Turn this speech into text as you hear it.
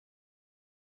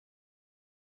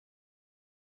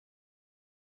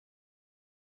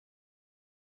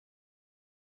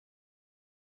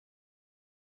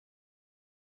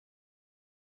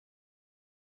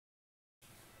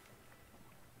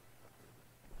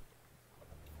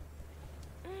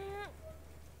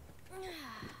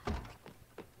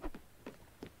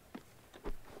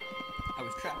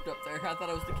I thought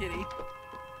it was the kitty.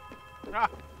 Ah.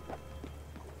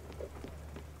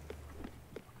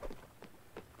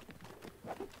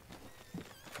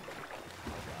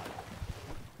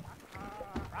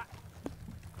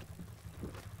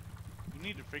 We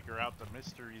need to figure out the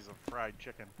mysteries of fried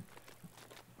chicken.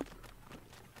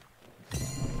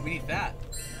 We need fat.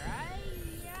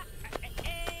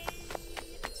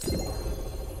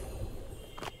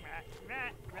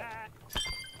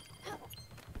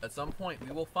 At some point,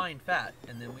 we will find fat,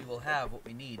 and then we will have what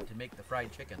we need to make the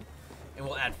fried chicken. And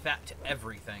we'll add fat to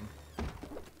everything.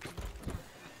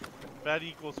 Fat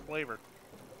equals flavor.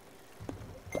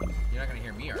 You're not going to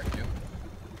hear me argue.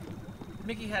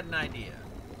 Mickey had an idea.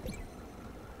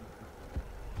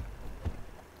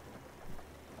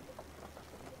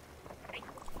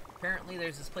 Apparently,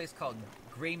 there's this place called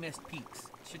Grey Mist Peaks.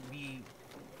 It shouldn't be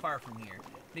far from here.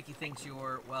 Mickey thinks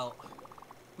you're, well,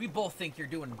 we both think you're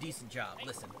doing a decent job.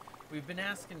 Listen, we've been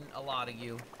asking a lot of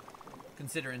you,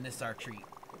 considering this our treat.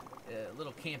 A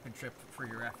little camping trip for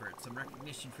your efforts, some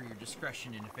recognition for your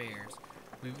discretion in affairs.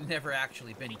 We've never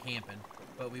actually been camping,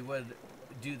 but we would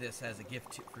do this as a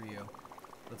gift for you.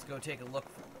 Let's go take a look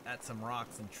at some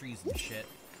rocks and trees and shit.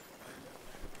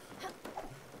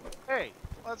 Hey,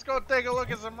 let's go take a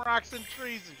look at some rocks and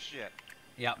trees and shit.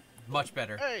 Yep, much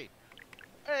better. Hey,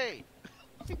 hey.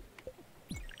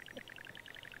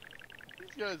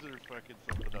 These guys are fucking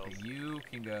something else. Okay, you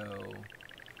can go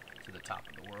to the top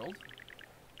of the world.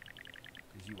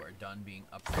 Because you are done being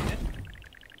upgraded.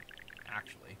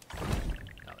 Actually,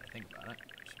 now that I think about it, I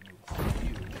should move all of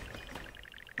you.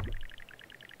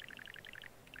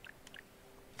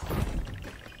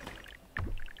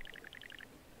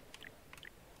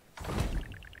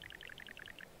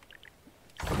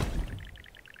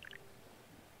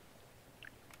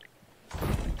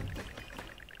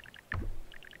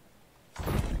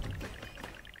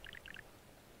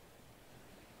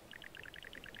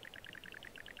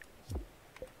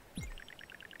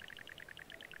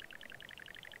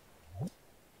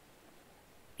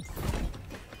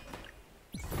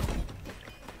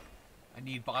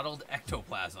 Need bottled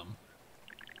ectoplasm.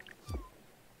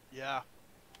 Yeah.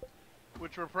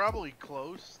 Which we're probably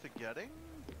close to getting.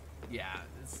 Yeah.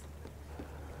 It's...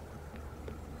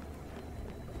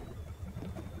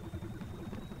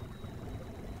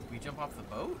 Did we jump off the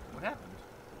boat? What happened?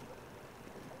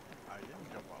 I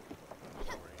didn't jump off the boat. I'm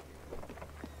sorry.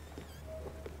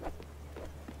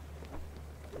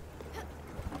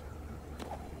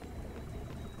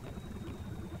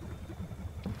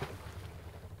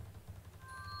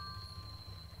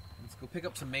 Go pick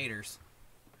up some maters.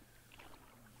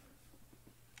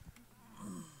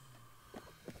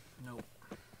 Nope.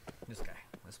 This guy.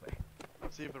 This way.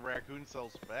 Let's see if the raccoon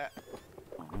sells fat.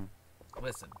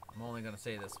 Listen, I'm only going to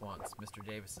say this once. Mr.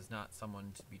 Davis is not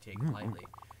someone to be taken lightly.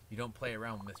 You don't play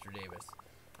around with Mr. Davis.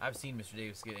 I've seen Mr.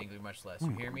 Davis get angry much less.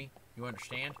 You hear me? You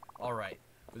understand? All right.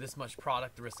 With this much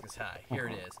product, the risk is high. Here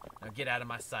it is. Now get out of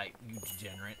my sight, you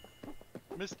degenerate.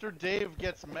 Mr. Dave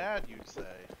gets mad, you say.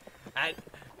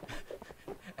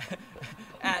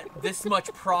 At this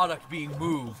much product being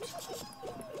moved.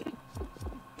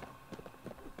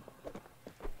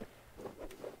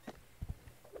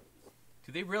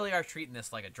 Dude, they really are treating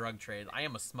this like a drug trade. I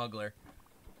am a smuggler.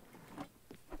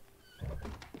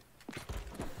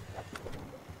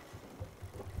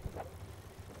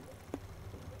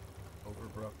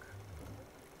 Overbrook.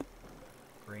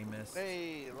 Grey Mist.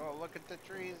 Hey, well, look at the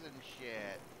trees and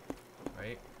shit.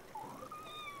 Right?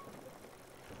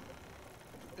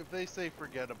 If they say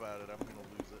forget about it, I'm gonna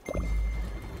lose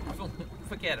it.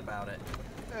 Forget about it.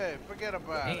 Hey, forget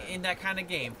about it. In that kind of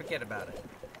game, forget about it.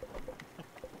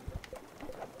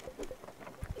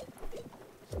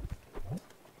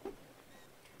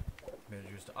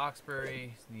 Managers to Oxbury.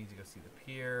 Need to go see the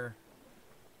pier.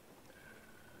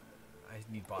 I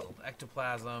need bottled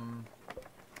ectoplasm.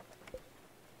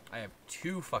 I have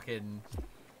 2 fucking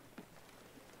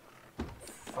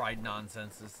fried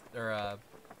nonsenses. Or,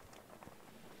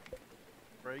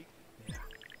 Right? Yeah.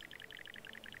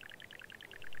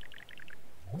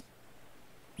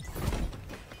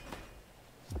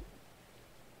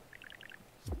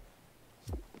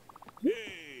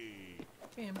 Hey!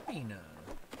 Campina.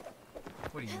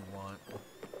 What do you want?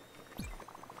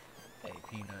 Hey,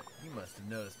 Peanut, you must have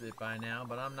noticed it by now,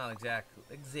 but I'm not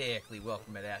exactly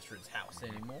welcome at Astrid's house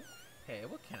anymore. Hey,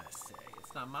 what can I say?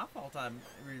 It's not my fault I'm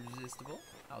irresistible.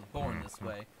 I was born this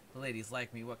way. The ladies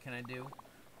like me, what can I do?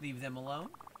 Leave them alone?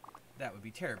 That would be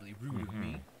terribly rude of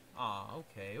me. Aw,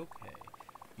 okay.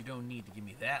 You don't need to give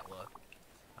me that look.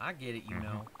 I get it, you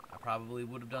know. I probably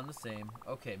would have done the same.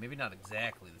 Okay, maybe not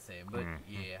exactly the same, but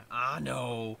yeah. I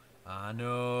know.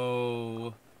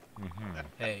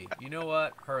 Hey, you know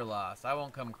what? Her loss. I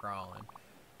won't come crawling.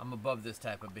 I'm above this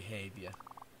type of behavior.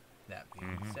 That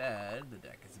being said, the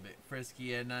deck is a bit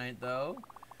frisky at night, though.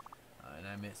 And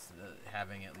I miss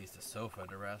having at least a sofa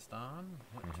to rest on.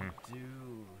 What to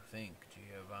do? Think,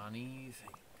 Giovanni.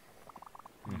 Think.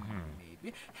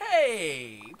 Maybe.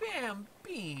 Hey,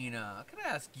 Bambina, can I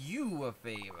ask you a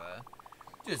favor?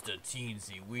 Just a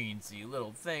teensy-weensy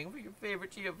little thing for your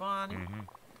favorite Giovanni.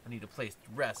 I need a place to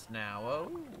rest now.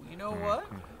 Oh, you know what?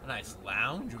 A nice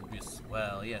lounge would be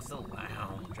swell. Yes, a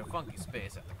lounge. A funky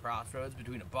space at the crossroads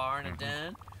between a bar and a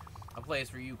den. A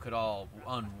place where you could all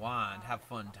unwind, have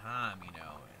fun time, you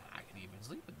know. I could even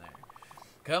sleep in there.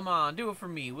 Come on, do it for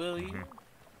me, will you?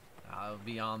 I'll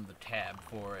be on the tab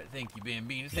for it. Thank you,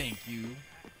 Bambino. Thank you.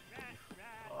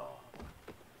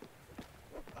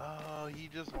 Oh, he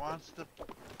just wants to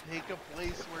take a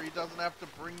place where he doesn't have to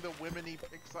bring the women he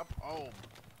picks up home.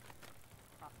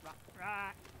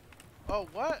 Oh,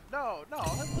 what? No,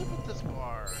 I live at this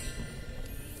bar.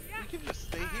 We can just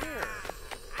stay here.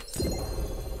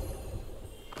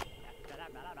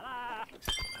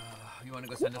 You want to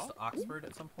go send us to Oxford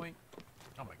at some point?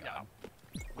 Oh my god.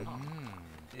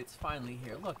 It's finally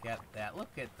here. Look at that.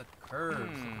 Look at the curves. Look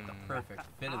at the perfect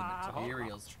fit of the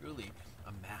materials. Truly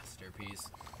a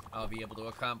masterpiece. I'll be able to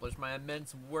accomplish my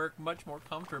immense work much more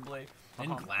comfortably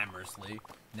and glamorously.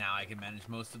 Now I can manage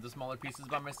most of the smaller pieces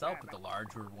by myself, but the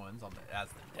larger ones as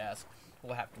the desk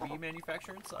will have to be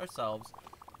manufactured ourselves.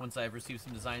 Once I have received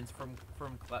some designs from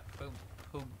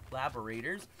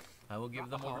collaborators, I will give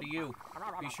them over to you.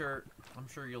 I'm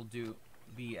sure you'll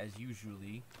be as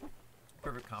usually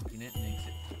perfect competent in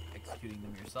executing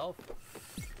them yourself.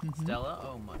 Stella,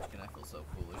 oh much can I feel so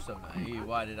foolish, so naive.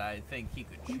 Why did I think he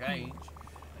could change?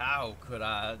 How could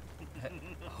I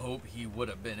hope he would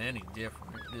have been any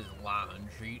different? This lying,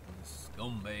 cheating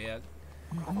scumbag.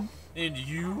 And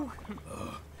you?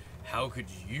 How could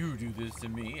you do this to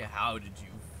me?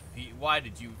 Why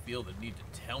did you feel the need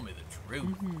to tell me the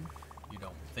truth? You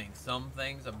don't think some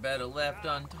things are better left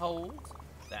untold?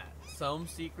 That some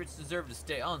secrets deserve to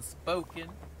stay unspoken?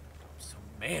 I'm so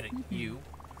mad at you.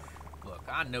 Look,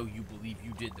 I know you believe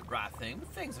you did the right thing, but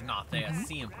things are not that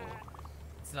simple.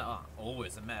 It's not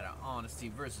always a matter of honesty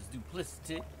versus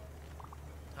duplicity.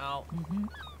 I'll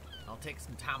take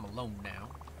some time alone now.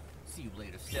 See you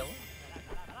later, Stella.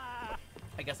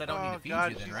 I guess I don't need to feed you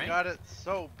then, right? She's got it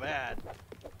so bad.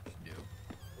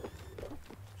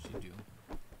 She do.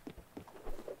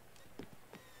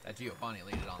 That Giovanni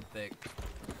laid it on thick.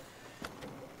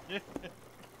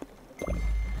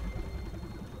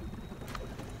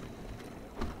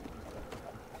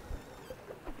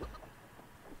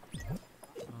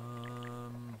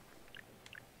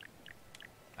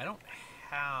 I don't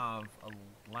have a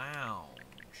lounge.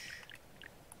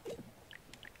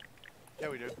 Yeah,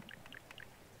 we do.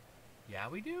 Yeah,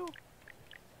 we do?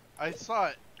 I saw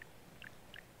it.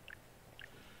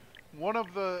 One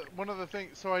of the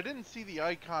things. So I didn't see the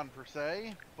icon per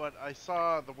se, but I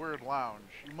saw the word lounge.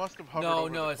 You must have hovered over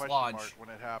the question mark when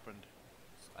it happened.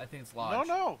 I think it's lodge.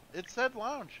 No, it said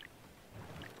lounge.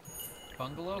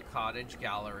 Bungalow, cottage,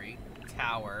 gallery,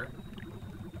 tower,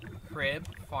 crib,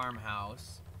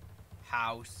 farmhouse,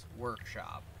 house,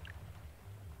 workshop,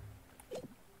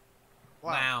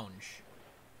 lounge.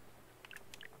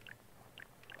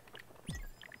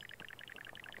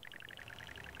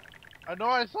 I know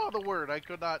I saw the word. I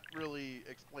could not really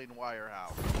explain why or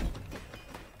how.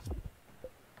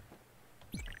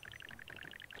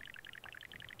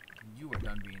 You are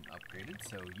done being upgraded,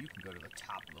 so you can go to the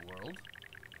top of the world.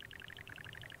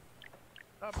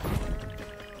 Top of the world.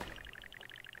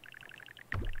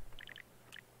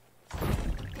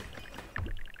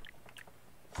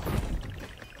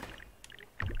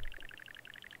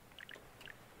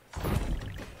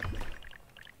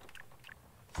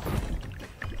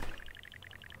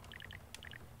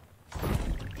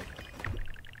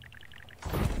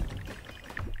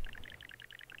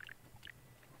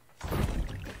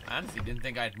 I honestly didn't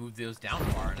think I'd moved those down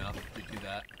far enough to do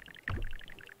that.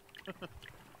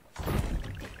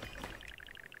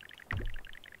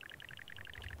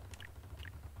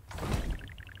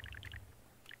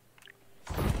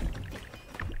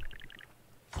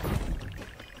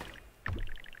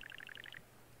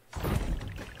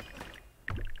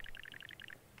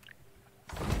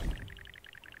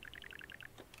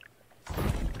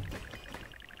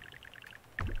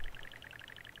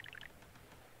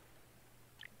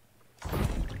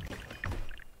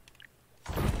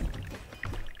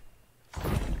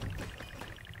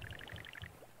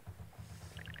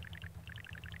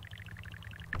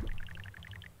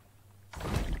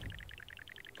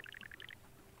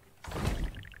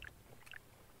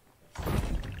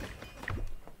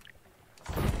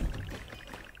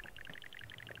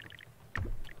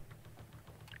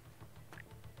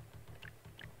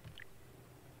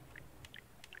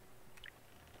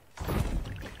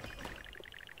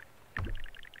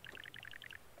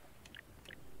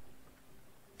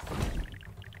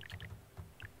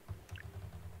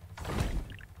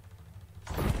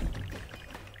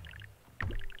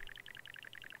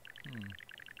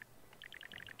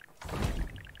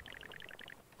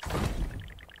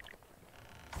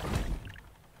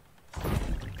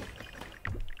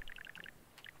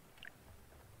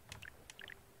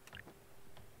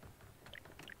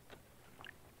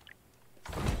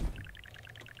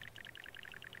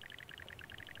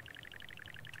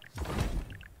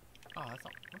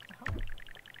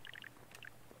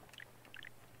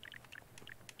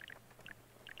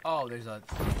 Oh, there's a...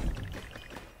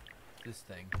 this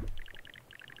thing.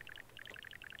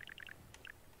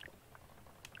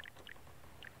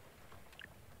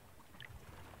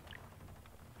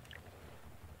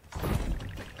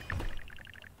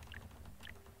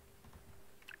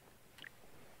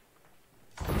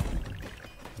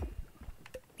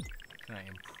 Can I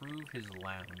improve his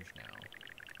lounge now?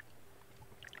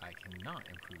 I cannot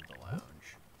improve the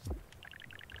lounge.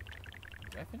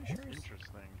 Did I finish yours?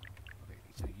 Interesting. Okay,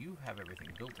 so you have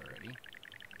everything built already.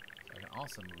 So I can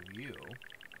also move you. Do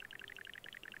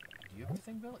you have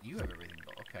everything built? You have everything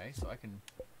built. Okay, so I can...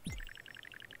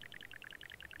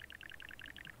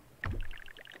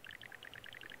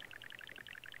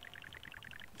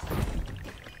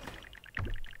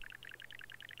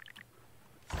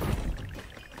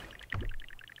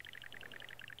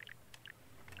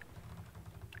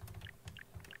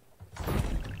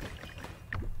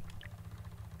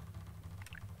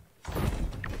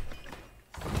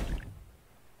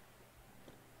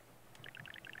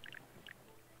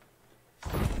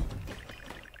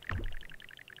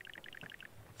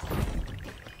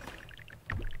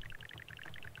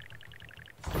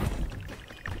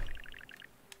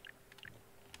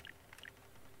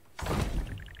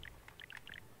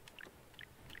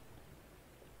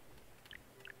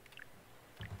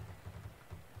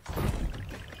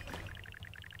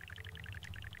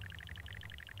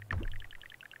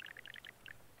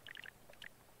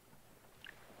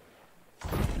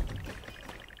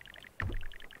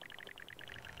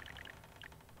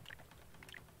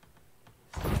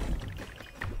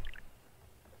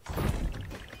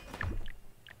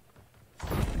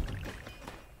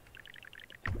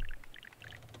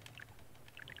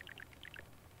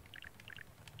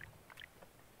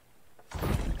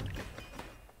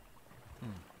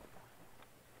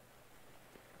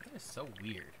 That is so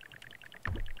weird.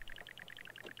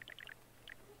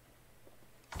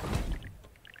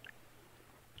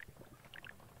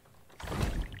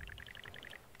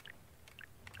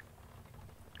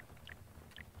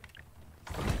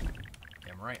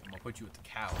 Damn right, I'm gonna put you with the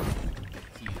cows.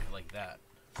 See you like that.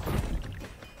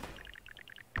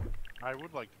 I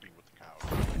would like to be with the cows.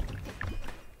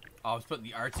 Oh, I was putting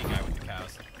the artsy guy with the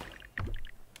cows.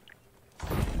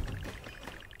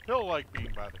 He'll like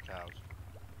being by the cows.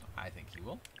 I think he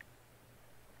will.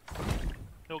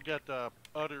 He'll get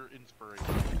utter inspiration.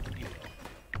 He will.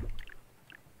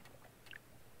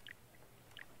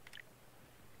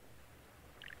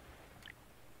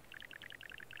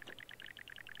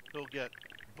 He'll get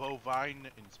bovine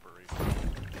inspiration.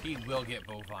 He will get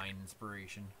bovine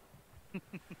inspiration.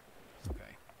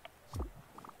 Okay.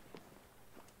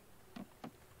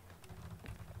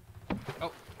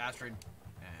 Oh, Astrid.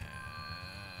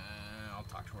 I'll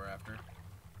talk to her after.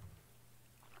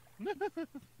 Okay.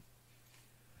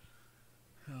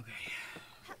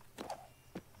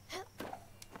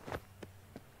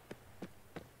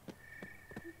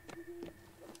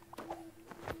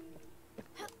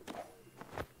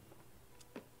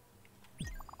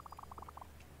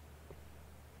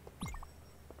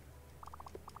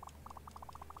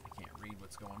 I can't read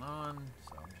what's going on,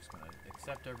 so I'm just gonna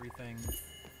accept everything.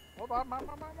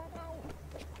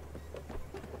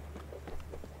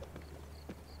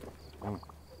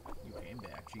 You came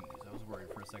back. Jeez, I was worried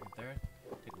for a second there.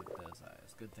 Take a look at those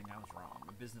eyes. Good thing I was wrong.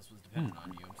 My business was dependent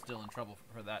on you. I'm still in trouble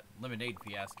for that lemonade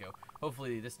fiasco.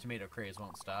 Hopefully this tomato craze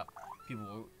won't stop. People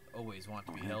will always want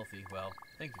to be healthy. Well,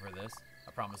 thank you for this.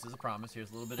 A promise is a promise.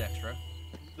 Here's a little bit extra.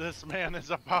 This man is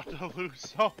about to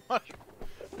lose so much.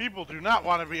 People do not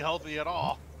want to be healthy at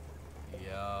all.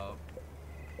 Yup.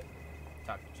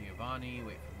 Talk to Giovanni.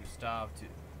 Wait for Gustav to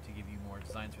give you more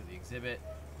designs for the exhibit.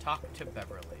 Talk to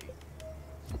Beverly.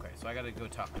 Okay, so I gotta go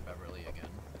talk to Beverly again.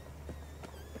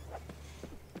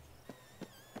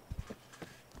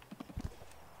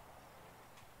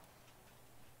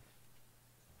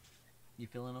 You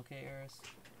feeling okay, Eris?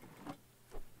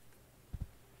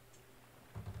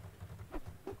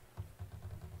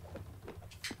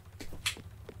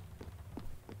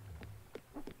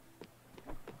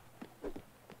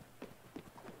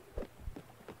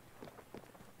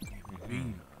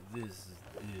 This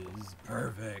is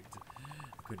perfect.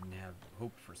 Couldn't have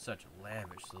hoped for such a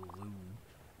lavish saloon.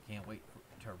 Can't wait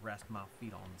to rest my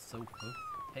feet on the sofa.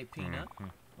 Hey, Peanut,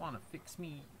 want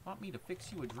me to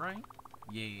fix you a drink?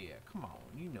 Yeah, come on,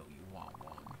 you know you want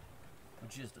one.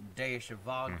 Just a dash of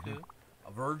vodka,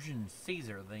 a Virgin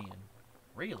Caesar then.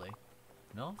 Really?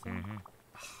 Nothing?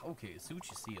 Okay, suit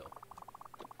yourself.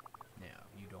 Now,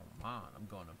 if you don't mind, I'm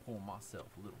gonna pour myself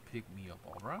a little pick-me-up,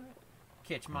 alright?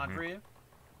 Catch my drift?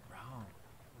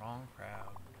 Wrong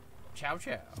crowd. Chow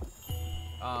chow.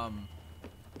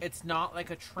 It's not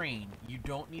like a train. You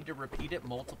don't need to repeat it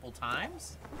multiple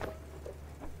times.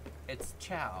 It's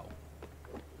chow.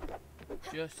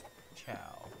 Just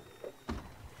chow.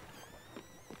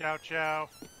 Chow chow.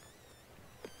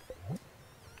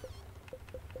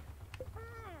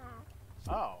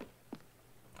 Oh.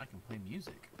 I can play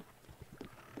music.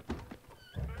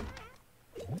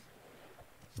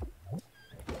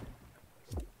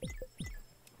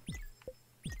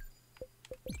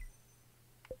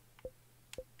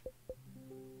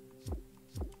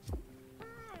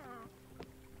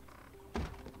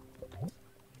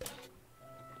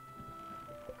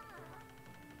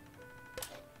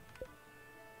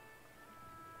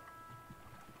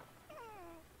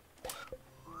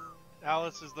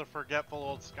 Alice is the forgetful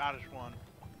old Scottish one.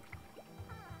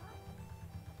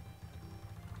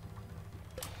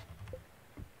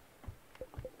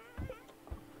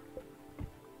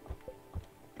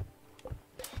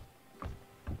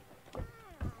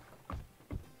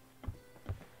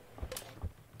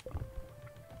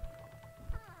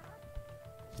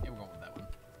 Yeah, we're going with that one.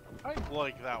 I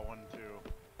like that one too.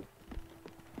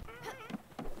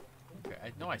 Okay,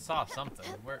 I know I saw something.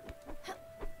 Where?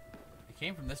 It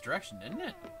came from this direction, didn't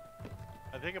it?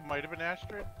 I think it might have been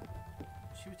Astrid.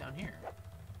 She was down here.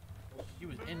 She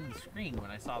was in the screen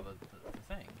when I saw the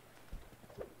thing.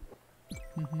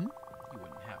 Mm-hmm. You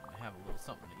wouldn't happen to have a little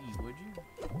something to eat, would you?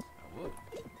 I would.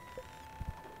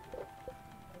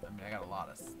 I mean, I got a lot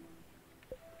of...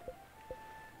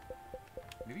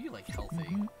 Maybe you like healthy.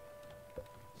 Mm-hmm.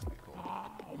 Okay,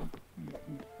 cool.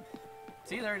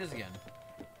 See, there it is again.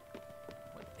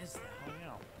 What is that? Oh,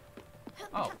 yeah.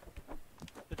 Oh.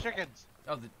 The chickens.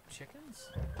 Oh, the chickens?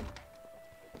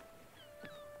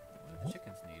 What do the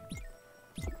chickens need?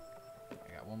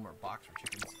 I got one more box for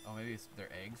chickens. Oh, maybe it's, their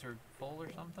eggs are full or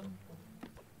something?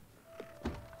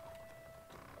 What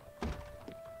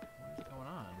is going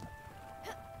on?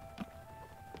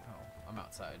 Oh, I'm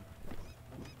outside.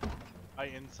 I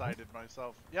insided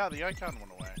myself. Yeah, the icon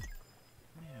went away.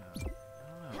 Yeah, I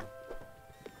don't know.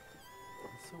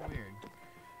 It's so weird.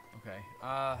 Okay,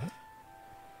 I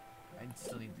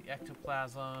still need the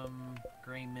ectoplasm,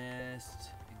 gray mist,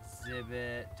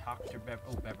 exhibit, talk to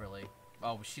Beverly.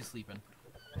 Oh, she's sleeping.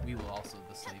 We will also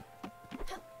sleep.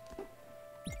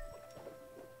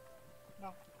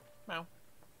 No. No.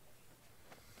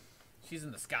 She's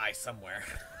in the sky somewhere.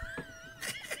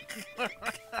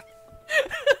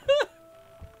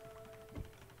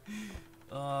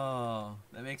 Oh,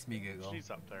 that makes me giggle.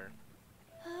 She's up there.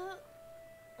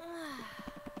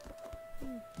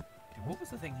 Dude, what was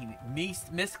the thing he needed?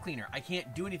 Mist cleaner. I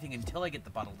can't do anything until I get the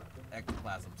bottled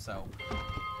ectoplasm, so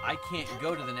I can't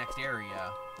go to the next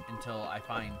area until I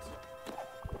find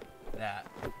that.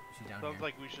 She's down Sounds here.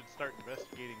 like we should start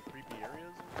investigating creepy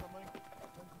areas or something.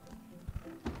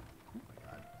 Oh my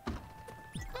god.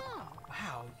 Oh,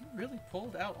 wow, you really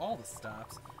pulled out all the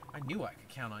stops. I knew I could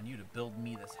count on you to build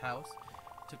me this house.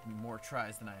 It took me more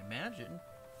tries than I imagined.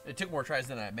 It took more tries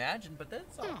than I imagined, but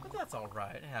that's all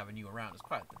right. Having you around is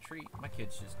quite the treat. My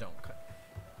kids just don't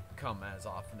come as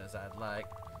often as I'd like.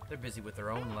 They're busy with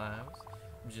their own lives.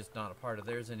 I'm just not a part of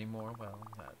theirs anymore. Well,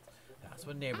 that's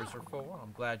what neighbors are for.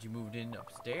 I'm glad you moved in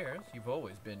upstairs. You've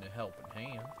always been a helping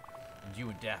hand. And you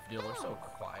and Daffodil are so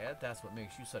quiet. That's what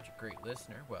makes you such a great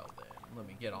listener. Well then, let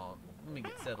me get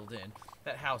settled in.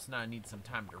 That house and I need some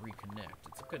time to reconnect.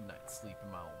 It's a good night's sleep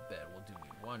in my own bed will do me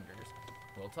wonders.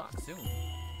 We'll talk soon.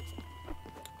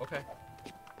 Okay.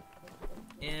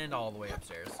 And all the way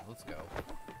upstairs. Let's go.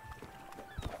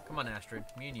 Come on, Astrid.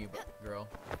 Me and you, girl.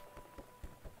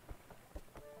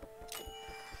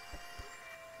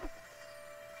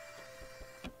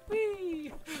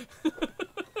 Whee!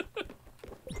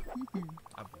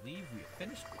 I believe we have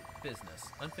finished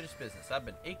business. Unfinished business. I've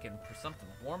been aching for something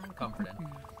warm and comforting.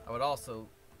 I would also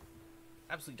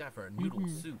absolutely die for a noodle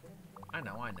soup. I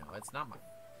know. It's not my...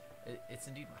 It's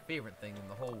indeed my favorite thing in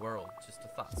the whole world. Just a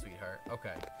thought, sweetheart.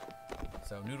 Okay.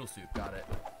 So, noodle soup. Got it.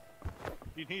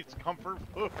 He needs comfort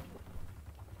food.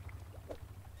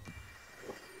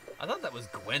 I thought that was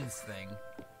Gwen's thing.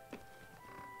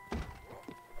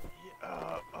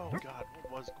 Yeah, oh god,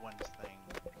 what was Gwen's thing?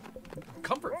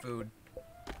 Comfort food.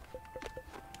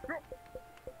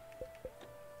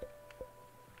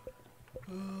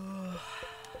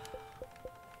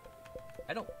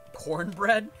 I don't...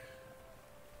 Cornbread?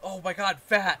 Oh my god,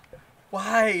 fat!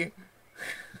 Why?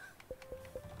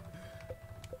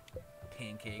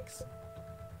 Pancakes.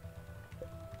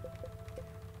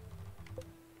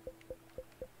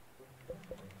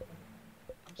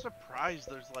 I'm surprised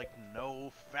there's like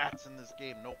no fats in this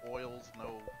game, no oils,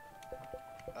 no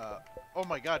Oh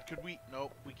my god, could we...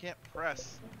 Nope, we can't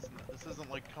press. This isn't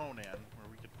like Conan, where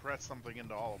we could press something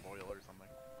into olive oil or something.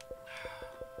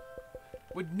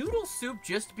 Would noodle soup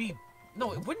just be...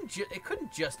 No, it wouldn't it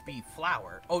couldn't just be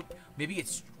flour. Oh, maybe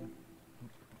it's...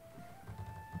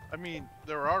 I mean,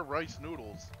 there are rice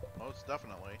noodles, most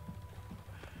definitely.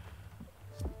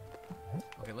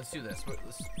 Okay, let's do this.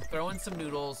 Let's throw in some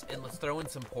noodles, and let's throw in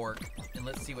some pork, and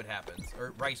let's see what happens.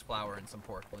 Or rice flour and some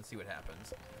pork, let's see what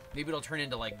happens. Maybe it'll turn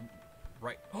into, like,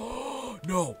 right... Oh,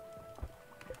 no!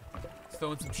 Let's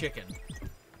throw in some chicken.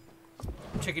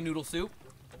 Chicken noodle soup?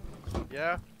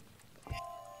 Yeah.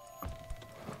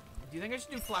 Do you think I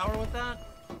should do flour with that?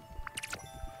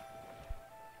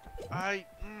 I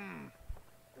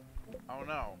don't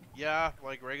know. Yeah,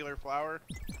 like regular flour.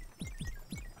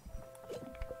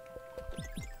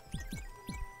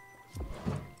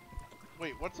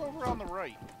 Wait, what's over on the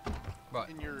right? What?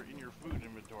 In your food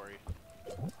inventory.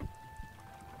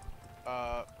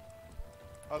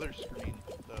 Other screen.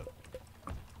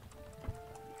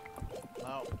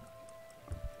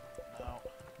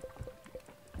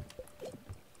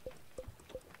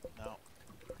 No.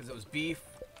 Because it was beef,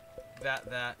 that,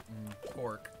 and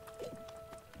pork.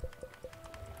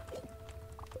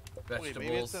 Vegetables. Wait,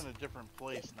 maybe it's in a different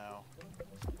place now.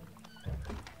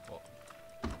 Well,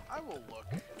 I will look.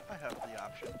 I have the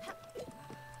option.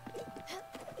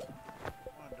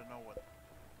 Wanted to know what...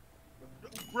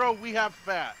 Bro, we have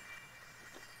fat.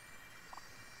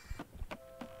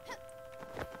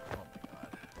 oh my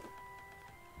god.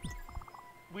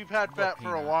 We've had fat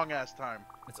for a long ass time.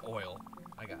 It's oil.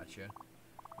 I gotcha.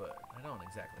 But I don't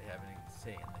exactly have any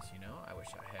say in this, you know? I wish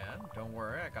I had. Don't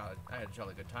worry, I had a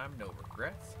jolly good time, no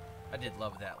regrets. I did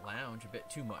love that lounge, a bit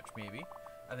too much, maybe.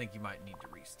 I think you might need to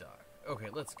restock. Okay,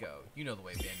 let's go. You know the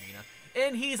way, Bambina.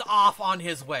 And he's off on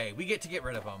his way. We get to get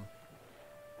rid of him.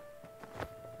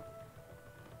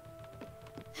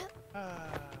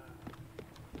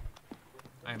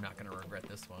 I am not going to regret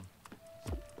this one.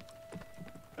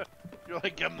 You're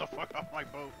like, get him the fuck off my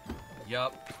boat.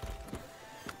 Yup.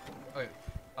 Okay,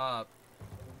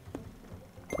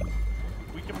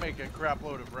 we can make a crap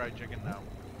load of fried chicken now.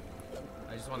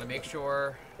 I just want to make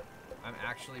sure I'm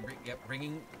actually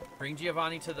bring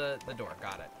Giovanni to the door.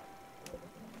 Got it.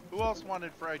 Who else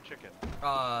wanted fried chicken?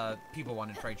 People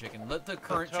wanted fried chicken. Let the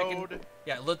current chicken.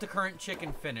 Yeah, let the current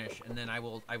chicken finish, and then I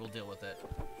will deal with it.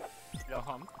 Yeah.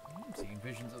 I'm seeing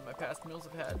visions of my past meals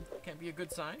I've had. Can't be a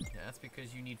good sign. Yeah, that's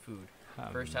because you need food.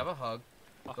 First, have a hug.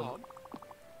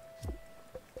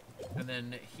 And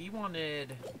then he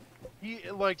wanted... He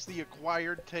likes the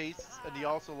acquired tastes, and he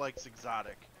also likes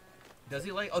exotic. Does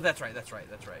he like... Oh, that's right.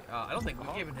 I don't think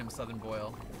we've given him Southern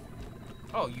Boil.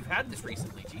 Oh, you've had this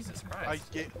recently. Jesus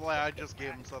Christ. I just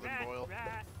gave him Southern Boil.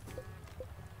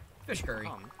 Fish curry.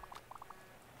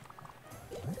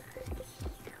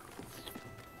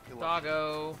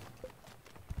 Doggo.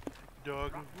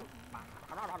 Dog.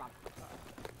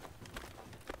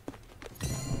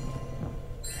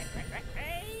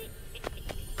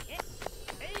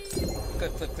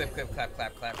 Clip, clip, clip, clip, clap,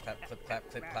 clap, clap, clap, clip, clap,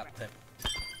 clip, clap, clip.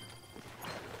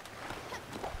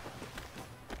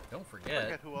 Don't forget. I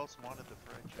forget who else wanted the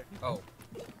fried chicken. Oh.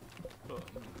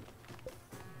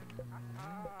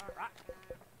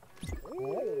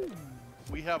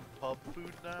 We have pub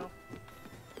food now.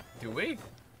 Do we?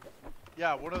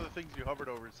 Yeah, one of the things you hovered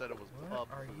over said it was pub.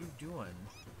 What are you doing?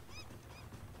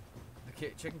 The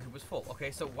chicken coop was full.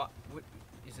 Okay, so what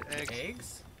is it?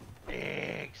 Eggs?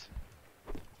 Eggs.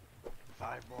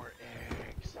 5 more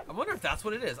eggs. I wonder if that's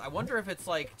what it is. I wonder if it's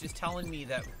like just telling me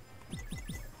that.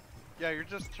 Yeah, you're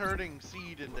just turning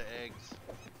seed into eggs.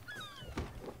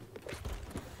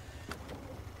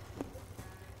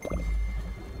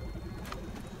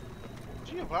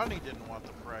 Giovanni didn't want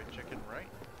the fried chicken, right?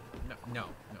 No,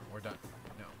 we're done.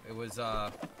 No, it was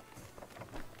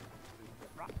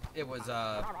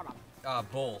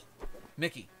Bull.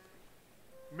 Mickey,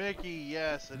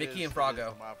 yes, it Mickey is. and Froggo.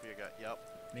 It is the Mafia guy. Yep.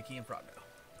 Mickey and Froggo.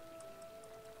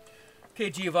 Okay,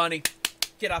 Giovanni,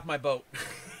 get off my boat.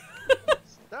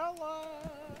 Stella!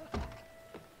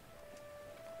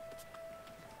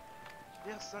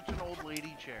 Yes, such an old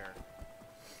lady chair.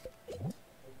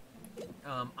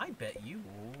 I bet you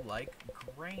like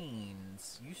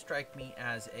grains. You strike me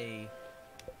as a...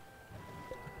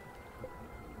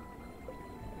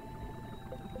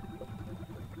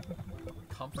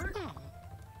 Comfort?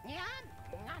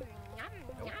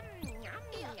 Nope.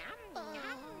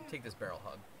 Take this barrel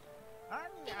hug.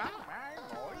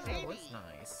 Oh, that's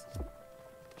nice.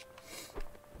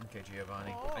 Okay,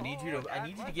 Giovanni. I need you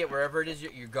to get wherever it is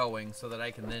you're going, so that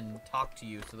I can then talk to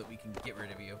you, so that we can get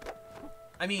rid of you.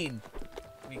 I mean,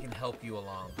 we can help you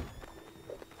along.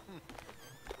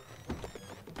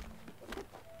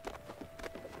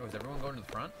 Oh, is everyone going to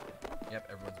the front? Yep,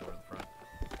 everyone's going to the front.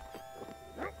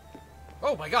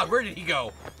 Oh my god, where did he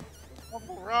go?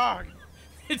 Uncle Rock!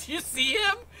 Did you see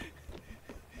him?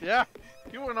 Yeah,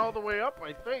 he went all the way up,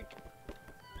 I think.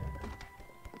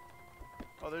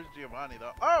 Oh, there's Giovanni,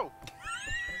 though. Oh!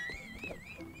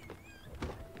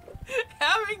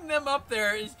 Having them up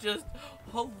there is just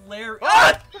hilarious.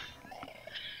 Oh!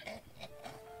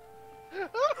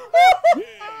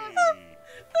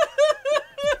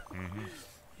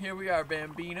 Here we are,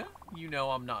 Bambina. You know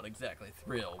I'm not exactly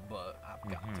thrilled, but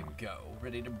I've got to go.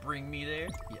 Ready to bring me there?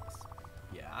 Yes.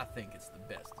 Yeah, I think it's the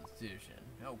best decision.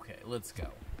 Okay, let's go.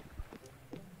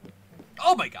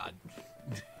 Oh my god!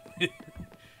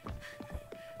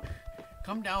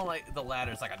 Come down like the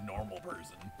ladders like a normal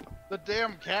person. The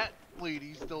damn cat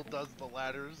lady still does the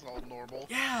ladders all normal.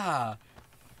 Yeah!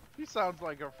 She sounds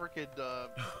like a freaking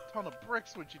ton of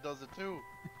bricks when she does it too.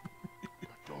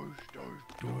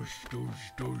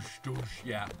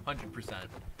 Yeah, 100%.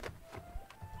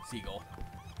 Seagull.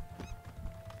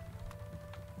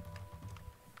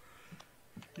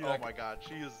 Oh my god,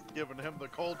 she is giving him the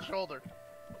cold shoulder.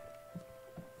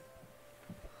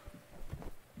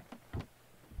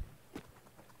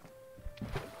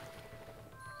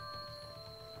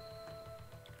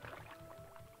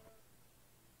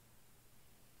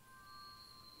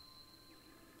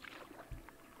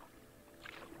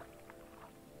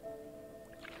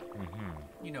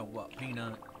 You know what,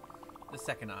 Peanut? The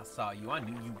second I saw you, I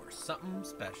knew you were something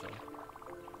special.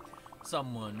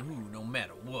 Someone who, no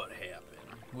matter what happened,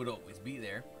 would always be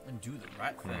there and do the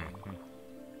right thing.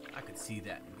 I could see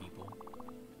that in people.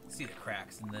 See the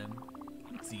cracks in them.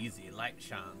 It's easy, light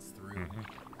shines through.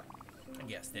 I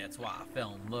guess that's why I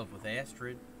fell in love with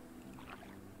Astrid.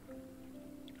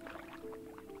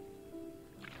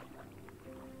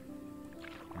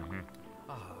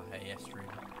 Astrid.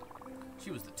 She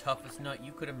was the toughest nut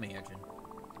you could imagine.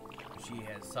 She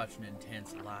had such an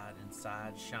intense light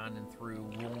inside, shining through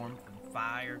warmth and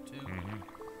fire, too.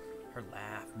 Her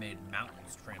laugh made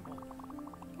mountains tremble.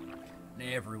 And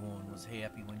everyone was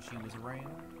happy when she was around.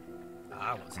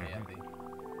 I was happy.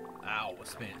 I always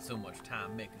spent so much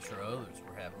time making sure others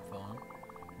were having fun,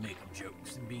 making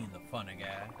jokes and being the funny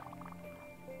guy.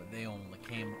 But they only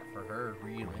came up for her,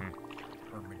 really.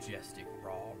 Her majestic,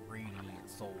 raw, radiant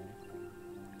soul.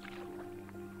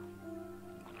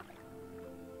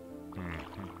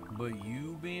 But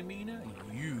you, Bambina,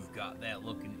 you've got that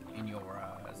look in your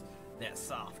eyes, that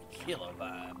soft killer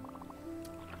vibe.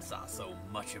 I saw so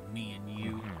much of me in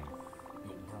you.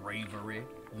 Your bravery,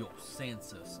 your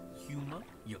sense of humor,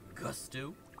 your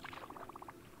gusto.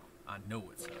 I know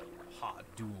it's hard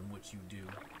doing what you do,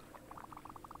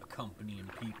 accompanying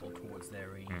people towards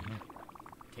their aim.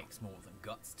 Takes more than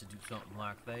guts to do something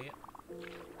like that.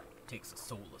 Takes a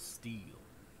soul of steel.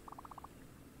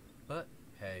 But,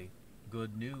 hey,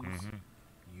 good news.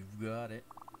 You've got it.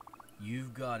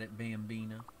 You've got it,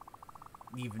 Bambina.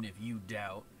 Even if you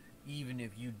doubt, even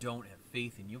if you don't have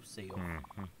faith in yourself,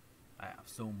 I have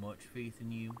so much faith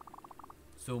in you.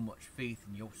 So much faith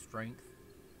in your strength.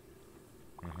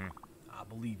 I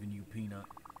believe in you, Peanut.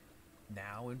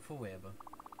 Now and forever.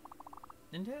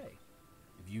 And hey,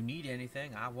 if you need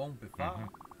anything, I won't be far.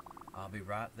 I'll be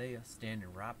right there,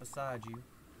 standing right beside you.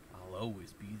 I'll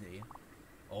always be there.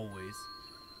 Always.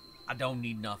 I don't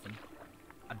need nothing.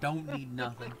 I don't need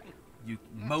nothing. You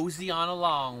mosey on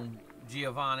along,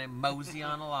 Giovanni. Mosey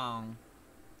on along.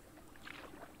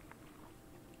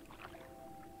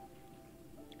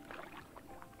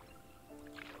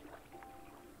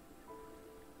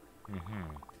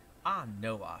 I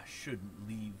know I shouldn't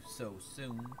leave so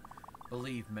soon.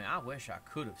 Believe me, I wish I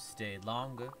could have stayed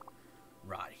longer.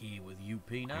 Right here with you,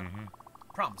 Peanut.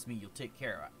 Promise me you'll take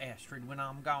care of Astrid when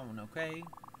I'm gone, okay?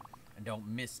 And don't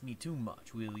miss me too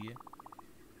much, will you?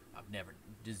 I've never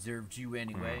deserved you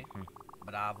anyway,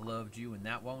 but I've loved you, and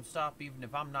that won't stop even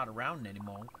if I'm not around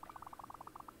anymore.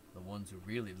 The ones who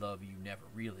really love you never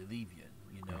really leave you,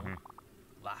 you know?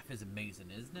 Life is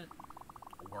amazing, isn't it?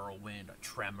 A whirlwind, a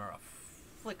tremor, a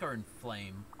flickering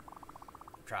flame.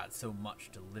 I've tried so much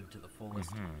to live to the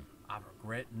fullest. I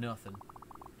regret nothing.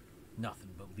 Nothing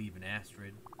but leaving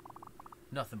Astrid.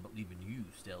 Nothing but leaving you,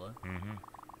 Stella.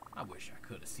 I wish I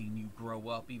could have seen you grow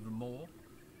up even more.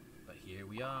 But here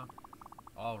we are.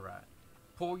 Alright.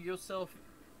 Pour yourself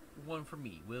one for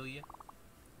me, will you?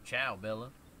 Ciao,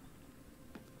 Bella.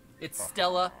 It's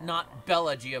Stella, not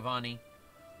Bella, Giovanni.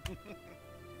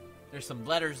 There's some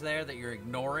letters there that you're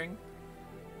ignoring.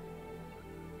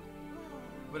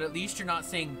 But at least you're not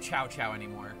saying chow chow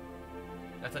anymore.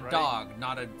 That's a dog,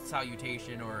 not a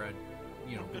salutation or a,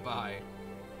 you know, goodbye.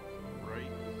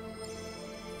 Right.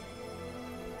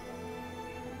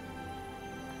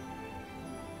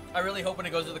 I really hope when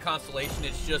it goes to the constellation,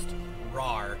 it's just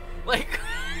rar. Like...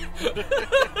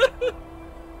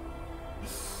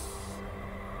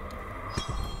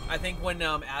 I think when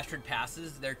Astrid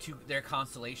passes, their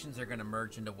constellations are going to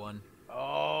merge into one.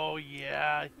 Oh,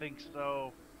 yeah, I think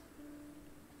so.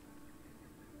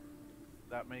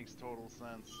 That makes total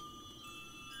sense.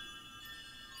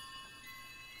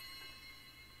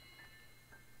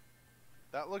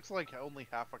 That looks like only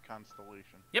half a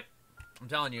constellation. Yep. I'm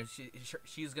telling you,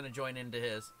 she's going to join into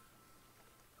his.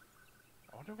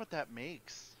 I wonder what that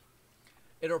makes.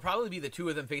 It'll probably be the two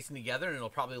of them facing together, and it'll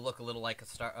probably look a little like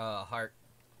a heart.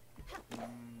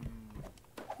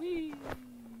 Whee!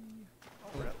 Oh,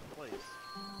 we're at the place.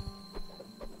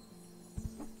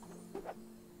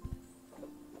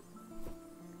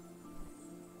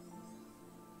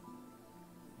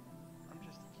 I'm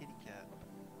just a kitty cat.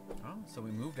 Oh, so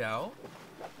we moved out.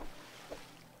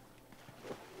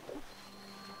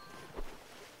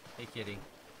 Hey, kitty.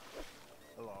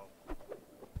 Hello.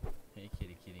 Hey,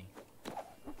 kitty, kitty.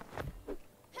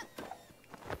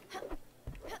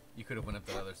 You could have went up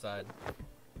the other side.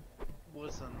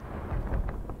 Listen.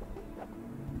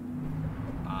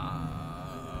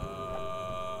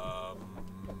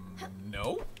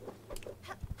 No?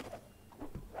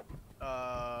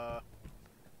 That...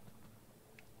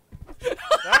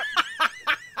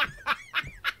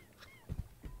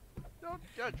 Don't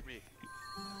judge me.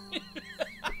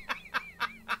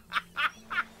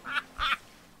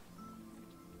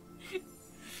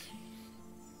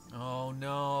 Oh,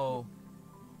 no.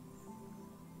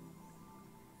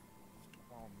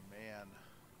 Oh, man.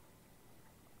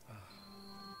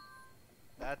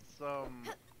 That's,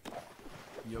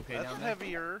 You okay that's down there?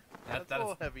 heavier. That's a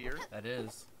little heavier. That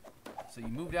is. So you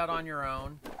moved out on your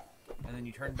own, and then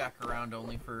you turned back around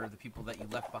only for the people that you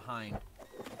left behind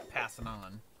passing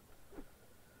on.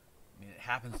 I mean, it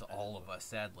happens to all of us,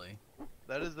 sadly.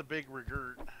 That is the big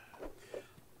regret.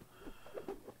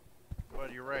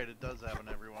 But you're right, it does happen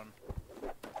to everyone.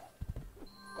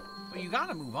 But you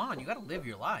gotta move on. You gotta live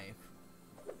your life.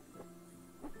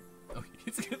 Oh,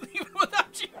 he's gonna leave it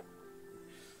without you.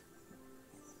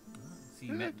 So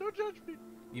you met, Don't judge me.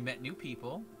 You met new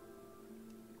people.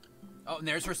 Oh, and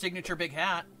there's her signature big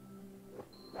hat.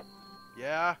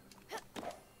 Yeah.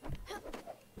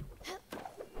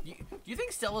 Do you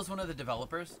think Stella's one of the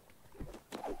developers?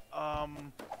 Oh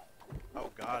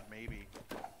God, maybe.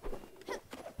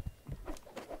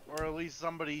 Or at least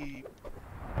somebody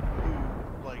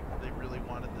who, like, they really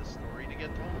wanted this story to get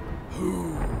told.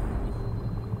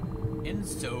 And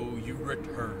so you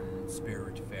return,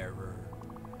 Spiritfarer,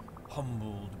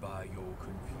 humbled by your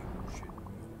confusion,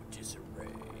 your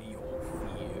disarray, your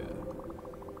fear.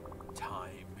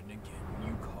 Time and again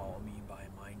you call me by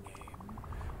my name,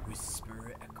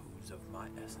 whisper echoes of my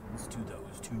essence to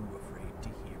those too afraid to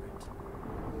hear it.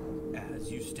 As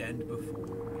you stand before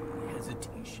me,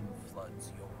 hesitation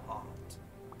floods your heart.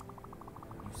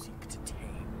 You seek to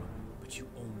tame, but you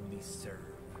only serve.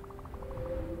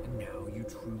 And now you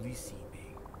truly see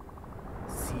me.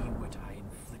 See what I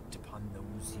inflict upon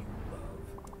those you love.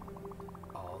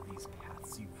 All these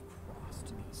paths you've crossed,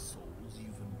 these souls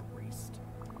you've embraced.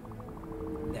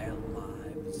 Their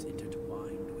lives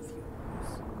intertwined with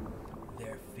yours.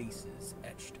 Their faces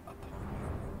etched upon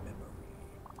your memory.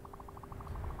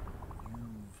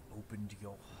 You've opened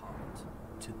your heart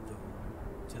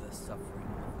to the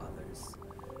suffering of others,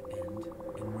 and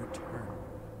in return,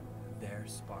 their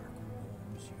spark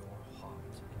warms your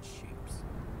heart and shapes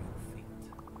your fate.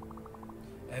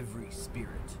 Every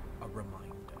spirit a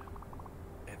reminder,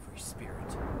 every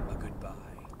spirit a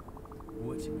goodbye.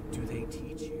 What do they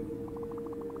teach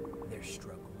you? Their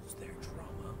struggles, their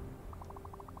trauma,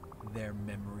 their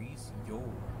memories,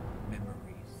 your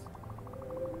memories.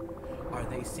 Are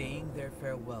they saying their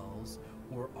farewells,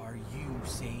 or are you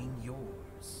saying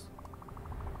yours?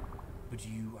 But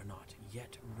you are not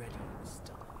yet ready,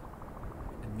 Stella.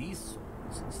 And these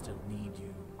souls still need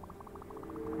you.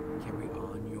 Carry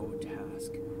on your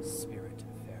task,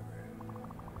 Spiritfarer.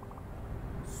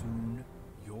 Soon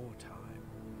your time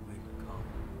will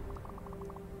come,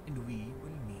 and we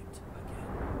will meet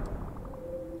again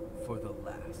for the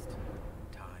last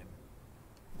time.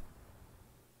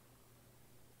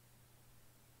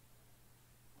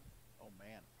 Oh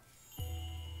man.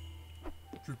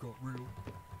 Shit got real.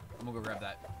 I'm gonna go grab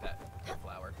that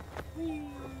flower.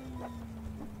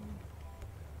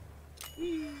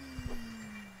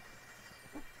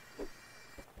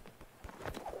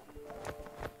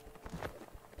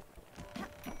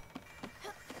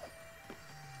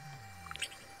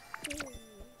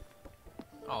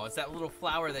 Oh, it's that little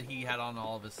flower that he had on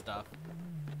all of his stuff.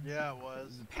 Yeah, it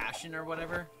was. Passion or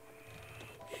whatever.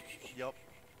 Yup.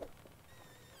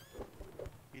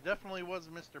 He definitely was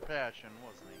Mr. Passion,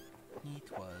 wasn't he? He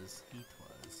was.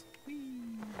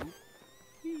 Whee.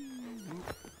 Whee.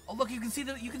 Oh, look! You can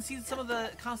see some of the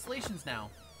constellations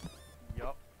now.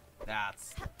 Yup.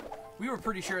 We were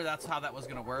pretty sure that's how that was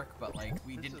gonna work, but like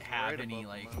we didn't have any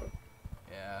like.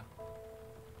 Yeah.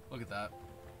 Look at that.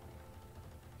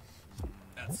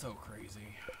 That's so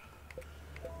crazy.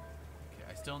 Okay,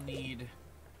 I still need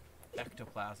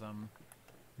ectoplasm,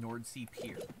 Nord Sea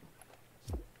Pier.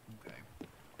 Okay.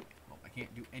 Well, I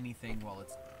can't do anything while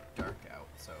it's dark out,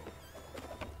 so.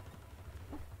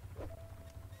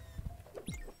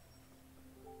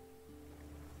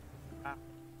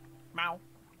 Meow.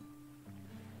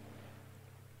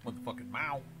 Motherfucking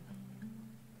meow.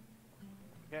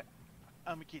 Yeah,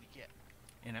 I'm a kitty cat.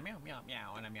 And a meow meow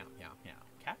meow and a meow meow meow.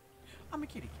 Cat? I'm a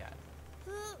kitty cat.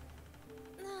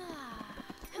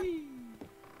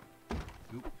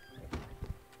 Oop.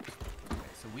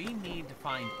 Okay, so we need to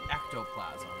find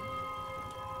ectoplasm.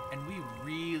 And we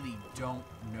really don't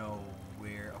know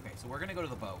where. Okay, so we're gonna go to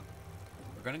the boat.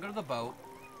 We're gonna go to the boat.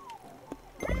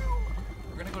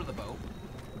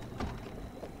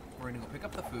 We're gonna go pick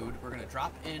up the food. We're gonna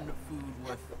drop in food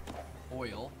with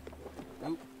oil.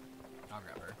 Oop. I'll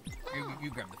grab her. You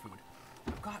grab the food.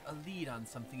 I've got a lead on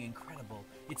something incredible.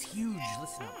 It's huge.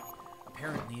 Listen up.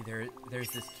 Apparently, there's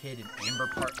this kid in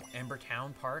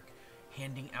Ambertown Park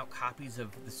handing out copies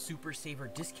of the Super Saver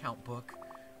discount book.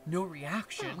 No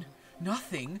reaction.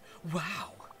 Nothing.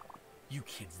 Wow. You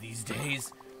kids these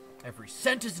days. Every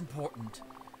cent is important.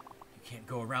 You can't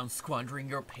go around squandering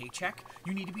your paycheck.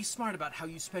 You need to be smart about how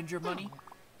you spend your money.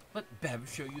 Let Bev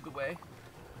show you the way.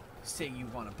 Say you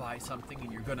want to buy something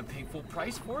and you're gonna pay full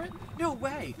price for it? No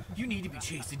way! You need to be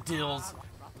chasing dills.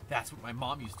 That's what my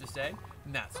mom used to say,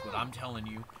 and that's what I'm telling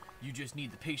you. You just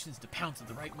need the patience to pounce at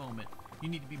the right moment. You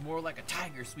need to be more like a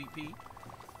tiger, Sweet Pea.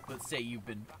 Let's say you've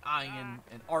been eyeing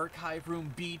an archive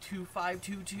room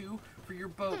B2522 for your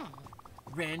boat.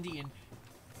 Randy in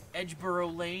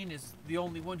Edgeboro Lane is the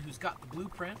only one who's got the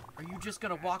blueprint. Are you just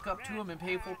gonna walk up to him and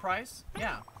pay full price?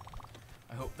 Yeah.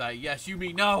 I hope that yes, you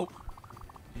mean no.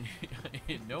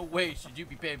 In no way should you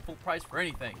be paying full price for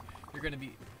anything.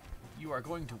 You are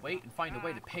going to wait and find a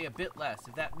way to pay a bit less.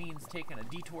 If that means taking a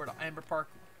detour to Amber Park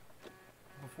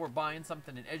before buying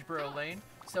something in Edgeboro Lane,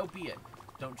 so be it.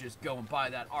 Don't just go and buy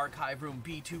that archive room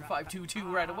B2522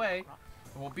 right away.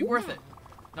 It won't be worth it.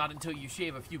 Not until you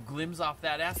shave a few glims off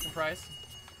that asking price.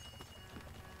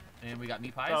 And we got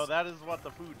meat pies. So that is what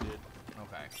the food did.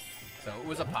 Okay. So it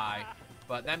was a pie.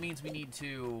 But that means we need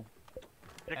to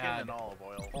chicken add and olive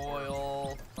oil.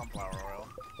 Oil. Sunflower oil.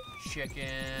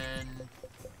 Chicken.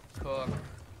 Cook.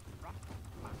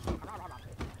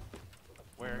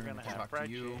 We're gonna have fried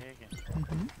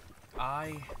chicken.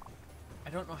 I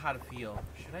don't know how to feel.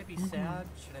 Should I be sad?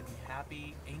 Should I be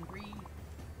happy? Angry?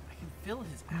 I can feel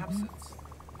his absence.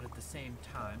 But at the same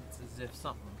time, it's as if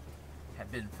something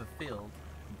had been fulfilled,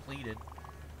 completed.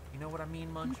 You know what I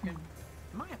mean, Munchkin?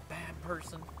 Am I a bad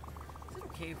person? Is it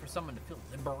okay for someone to feel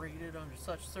liberated under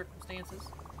such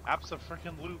circumstances?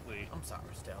 Abso-freaking-lutely. I'm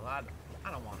sorry, Stella. I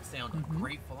don't want to sound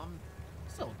ungrateful. I'm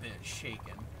still a bit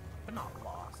shaken, but not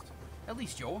lost. At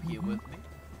least you're here with me.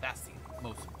 That's the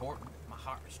most important. My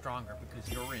heart is stronger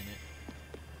because you're in it.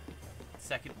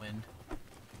 Second wind.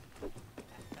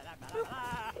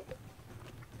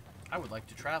 I would like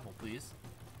to travel, please.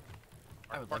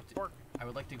 I would like to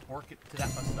work it to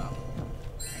that bus stop.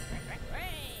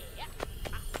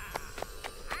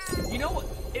 You know what?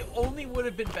 It only would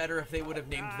have been better if they would have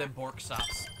named them Bork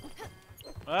stops.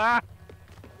 Ah!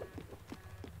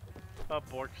 A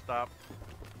Bork stop.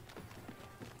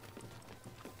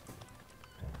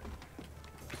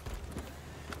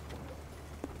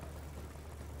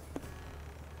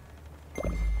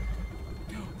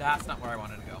 That's not where I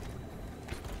wanted to go.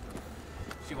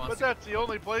 She wants but that's the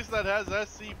only place that has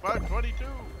SC-522.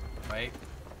 Right?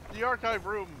 The archive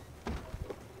room.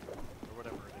 Or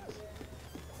whatever it is.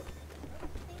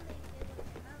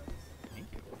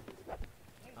 Thank you.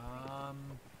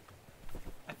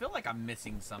 I feel like I'm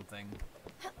missing something.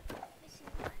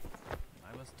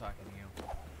 I was talking to you.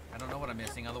 I don't know what I'm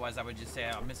missing, otherwise I would just say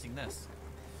I'm missing this.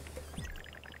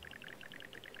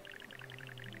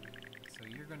 So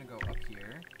you're gonna go up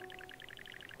here.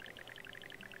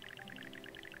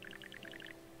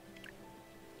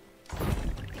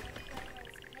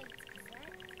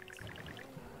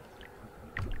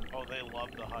 Oh, they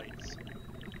love the heights.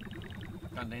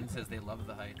 Gundane says they love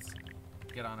the heights.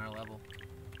 Get on our level.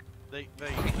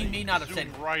 He may not have said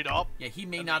right up. Yeah, he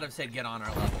may not have said get on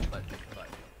our level, but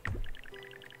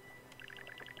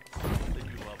They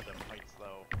do love them heights,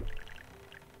 though.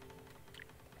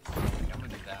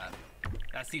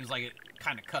 That seems like it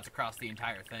kind of cuts across the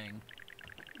entire thing.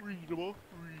 Reasonable.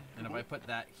 And if I put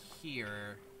that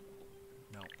here...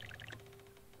 No.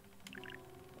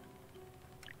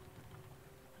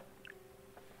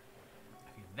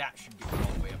 Okay, that should get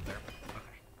all the way up there.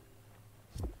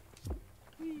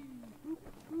 Okay.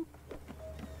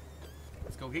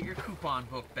 Let's go get your coupon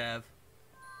book, Bev.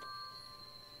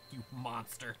 You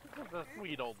monster. The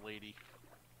sweet old lady.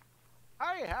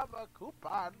 I have a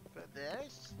coupon for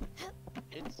this.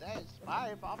 It says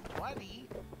 5 off 20.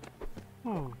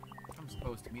 I'm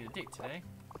supposed to meet a date today.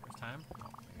 First time. Oh,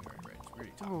 right. We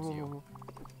already talked to you.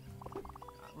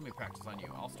 Let me practice on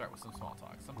you. I'll start with some small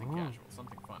talk. Something casual,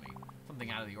 something funny, something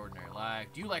out of the ordinary.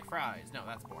 Like, do you like fries? No,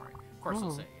 that's boring. Of course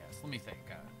I'll say yes. Let me think.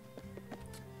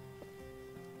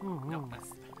 No,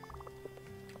 that's...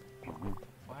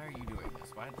 Why are you doing this?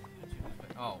 Why did you do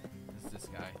this? Oh, it's this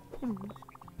guy. You're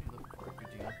looking for a good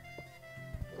deal.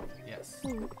 Yes.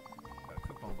 Got a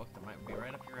coupon book that might be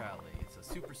right up your alley. It's a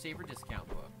super saver discount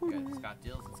book. It's got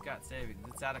deals, it's got savings,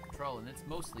 it's out of control, and it's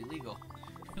mostly legal.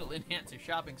 It'll enhance your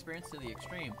shopping experience to the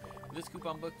extreme. With this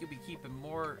coupon book, you'll be keeping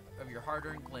more of your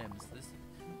hard-earned glims.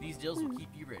 These deals will keep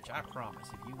you rich, I promise.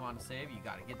 If you want to save, you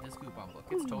gotta get this coupon book.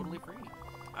 It's totally free.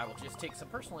 I will just take some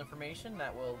personal information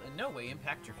that will in no way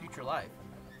impact your future life.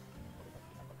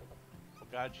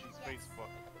 God, she's Facebook.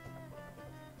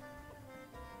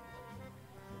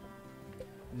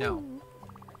 No.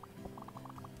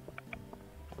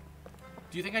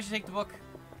 Do you think I should take the book?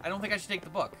 I don't think I should take the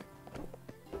book.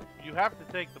 You have to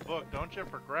take the book, don't you,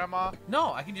 for Grandma?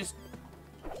 No, I can just...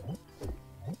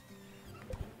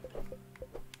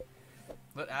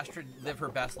 Let Astrid live her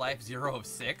best life, 0 of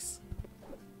 6?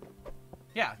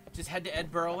 Yeah, just head to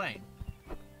Edinburgh Lane.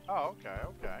 Oh,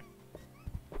 okay.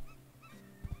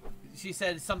 She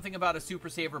said something about a Super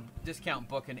Saver discount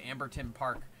book in Amberton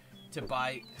Park to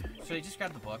buy. Should I just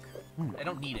grab the book? I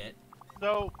don't need it.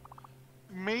 So,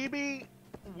 maybe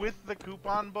with the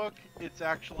coupon book, it's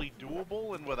actually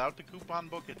doable, and without the coupon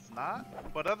book, it's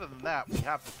not. But other than that, we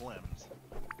have the glims.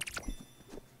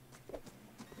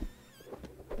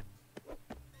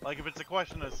 Like, if it's a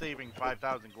question of saving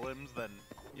 5,000 glims, then,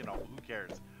 you know, who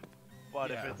cares? But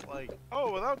yeah. If it's like,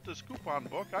 oh, without this coupon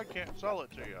book, I can't sell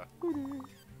it to you.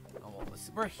 Oh, well,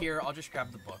 we're here. I'll just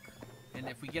grab the book. And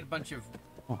if we get a bunch of...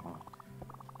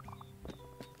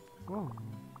 How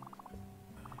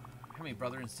many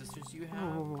brothers and sisters do you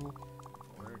have?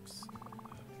 Works.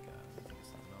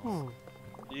 Oh,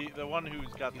 my God. The one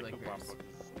who's got the like coupon hers? book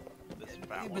is this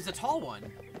fat It was a tall one.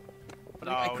 But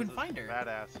no, I couldn't find her.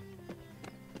 Badass.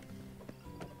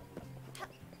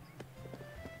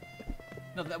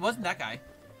 No, that wasn't that guy.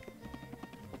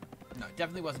 No, it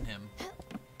definitely wasn't him.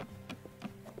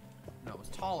 No, it was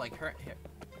tall like her. Here.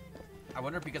 I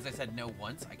wonder if because I said no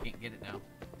once, I can't get it now.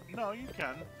 No, you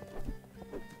can.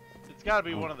 It's got to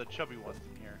be one of the chubby ones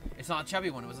in here. It's not a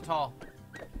chubby one. It was a tall.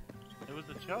 It was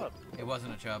a chub. It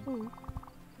wasn't a chub.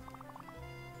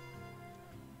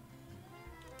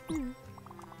 I mean,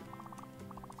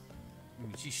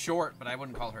 she's short, but I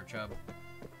wouldn't call her chub.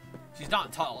 She's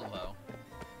not tall, though.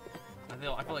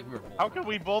 I feel like we were both. How can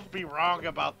we both be wrong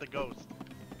about the ghost?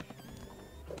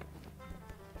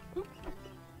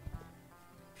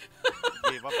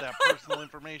 Gave up that personal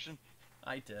information.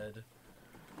 I did.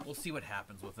 We'll see what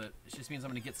happens with it. It just means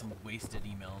I'm going to get some wasted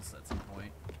emails at some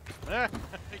point.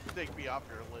 Take me off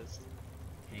your list.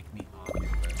 Take me off your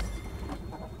list.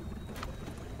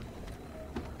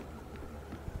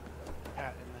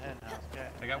 Cat in the hen house.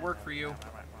 Cat. I got work for you.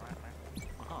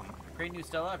 Great news,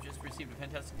 Stella. I've just received a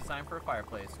fantastic design for a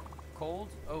fireplace. Cold?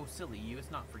 Oh, silly you.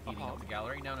 It's not for heating up the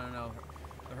gallery. No.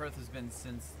 The hearth has been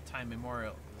since time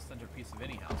immemorial the centerpiece of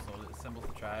any household. It assembles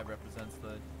the tribe, represents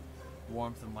the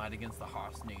warmth and light against the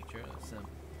harsh nature.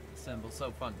 A symbol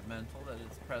so fundamental that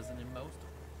it's present in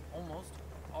almost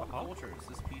all cultures.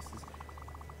 This piece is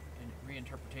a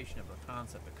reinterpretation of the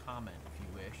concept, a comment, if you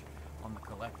wish, on the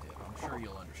collective. I'm sure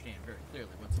you'll understand very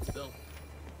clearly once it's built.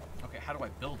 Okay, how do I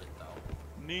build it, though?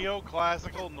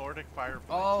 Neoclassical Nordic fireplace.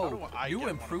 Oh, new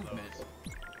improvement.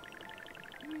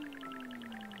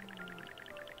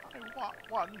 I want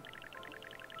one.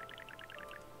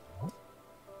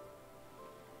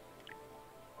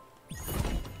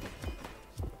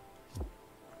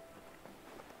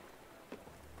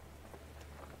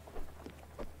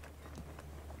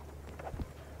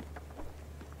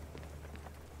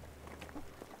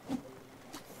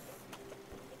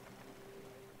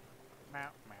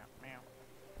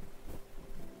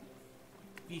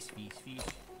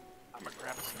 Feast. I'm gonna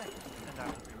grab a snake, and I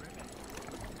will be ready.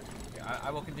 Yeah,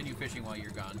 I will continue fishing while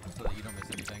you're gone, so that you don't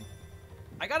miss anything.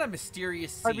 I got a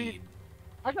mysterious seed.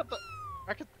 I got the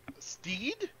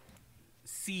steed?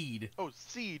 Seed. Oh,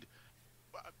 seed.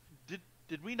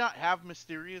 Did we not have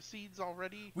mysterious seeds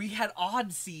already? We had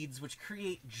odd seeds, which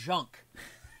create junk.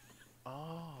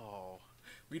 Oh.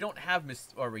 We don't have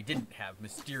we didn't have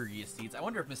mysterious seeds. I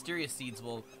wonder if mysterious seeds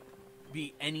will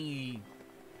be any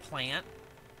plant.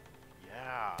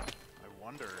 Yeah, I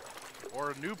wonder.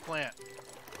 Or a new plant.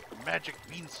 Magic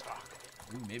beanstalk.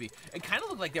 Ooh, maybe. It kind of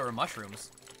looked like they were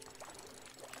mushrooms.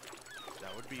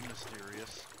 That would be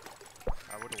mysterious.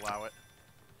 I would allow it.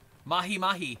 Mahi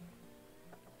mahi.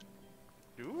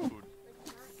 Dude.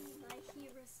 Like Mahi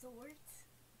Resort.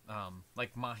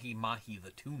 Like mahi mahi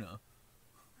the tuna.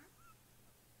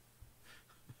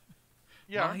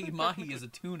 Yeah. Mahi mahi is a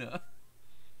tuna.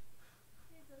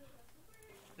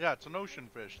 Yeah, it's an ocean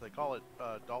fish. They call it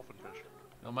dolphin fish.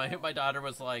 No, my daughter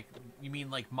was like, "You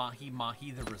mean like mahi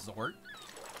mahi the resort?"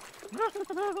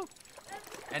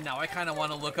 And now I kind of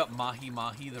want to look up mahi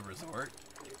mahi the resort.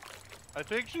 I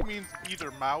think she means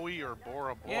either Maui or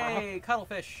Bora Bora. Yay,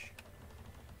 cuttlefish.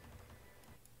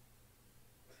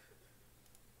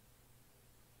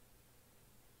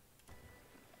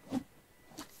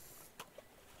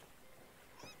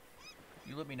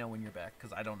 You let me know when you're back,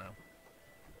 because I don't know.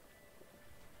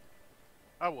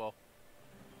 Oh well.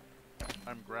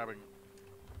 I'm grabbing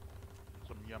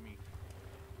some yummy.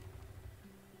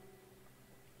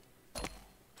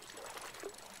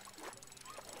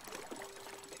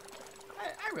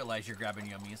 I realize you're grabbing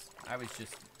yummies. I was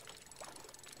just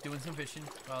doing some fishing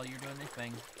while you're doing your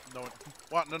thing. No,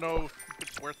 wanting to know if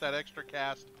it's worth that extra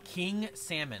cast. King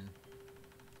salmon.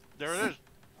 There it is.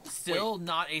 Still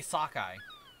not a sockeye.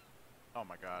 Oh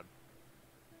my god.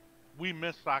 We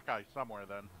missed sockeye somewhere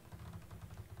then.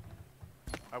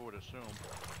 I would assume.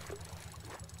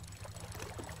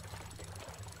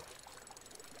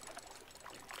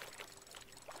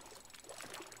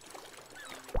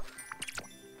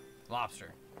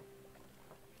 Lobster.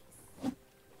 I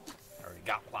already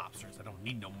got lobsters. I don't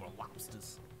need no more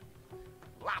lobsters.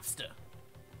 Lobster.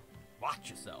 Watch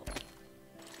yourself.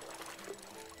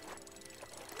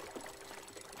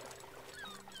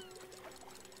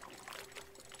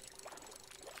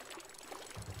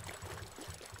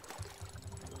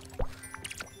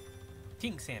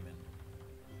 King salmon.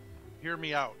 Hear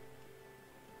me out.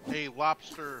 A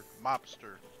lobster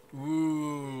mobster.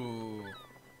 Ooh.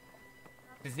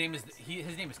 His name is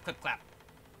Clip Clap.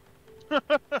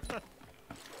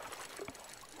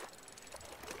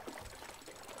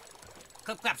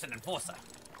 Clip Clap's an enforcer.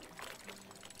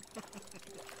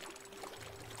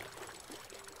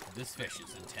 This fish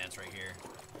is intense right here.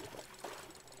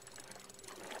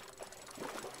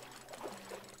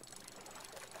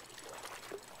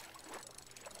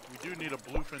 We do need a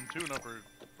bluefin tuna for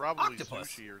probably Octopus.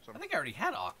 sushi or I something. think I already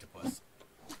had octopus.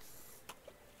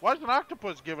 Why is an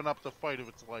octopus giving up the fight of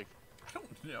its life? I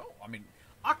don't know. I mean,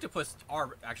 octopus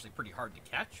are actually pretty hard to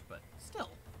catch, but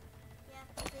still. Yeah,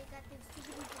 they got them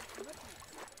super duper liquids.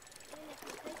 And if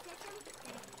you could catch them,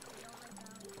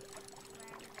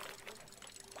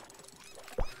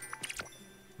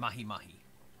 they Mahi mahi.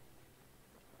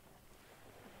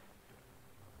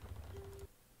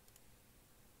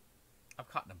 I've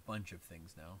caught a bunch of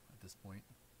things now at this point.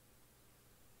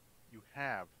 You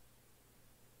have.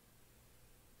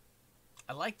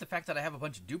 I like the fact that I have a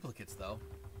bunch of duplicates, though.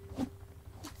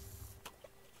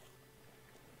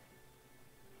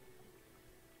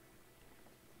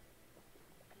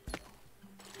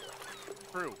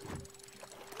 True.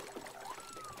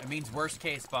 It means worst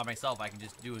case by myself, I can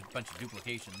just do a bunch of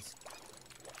duplications.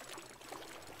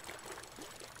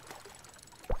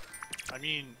 I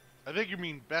mean, I think you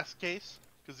mean best case,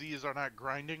 because these are not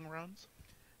grinding runs.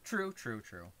 True, true,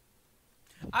 true.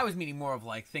 I was meaning more of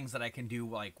like things that I can do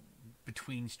like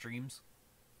between streams.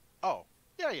 Oh,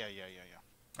 yeah.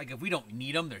 Like if we don't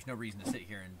need them, there's no reason to sit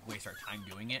here and waste our time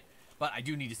doing it. But I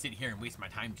do need to sit here and waste my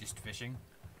time just fishing.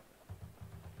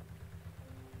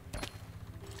 I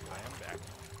am back.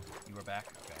 You were back?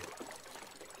 Okay.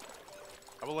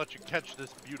 I will let you catch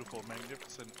this beautiful,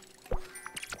 magnificent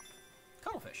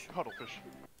Cuttlefish. cuttlefish.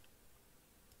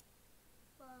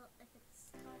 well, if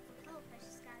it's called for cuttlefish,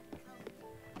 it's gotta be cuddly.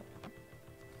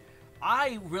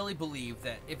 I really believe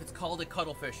that if it's called a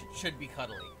cuttlefish, it should be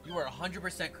cuddly. You are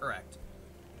 100% correct.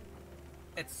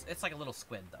 It's like a little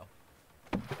squid, though.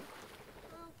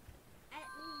 Well, at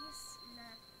least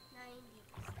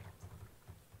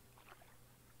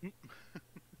 90%.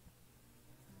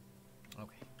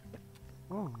 Okay.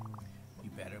 You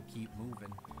better keep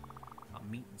moving. I'm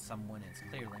meeting someone, and it's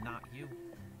clearly not you.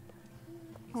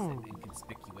 He said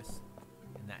inconspicuous,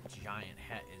 and that giant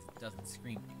hat doesn't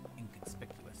scream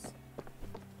inconspicuous.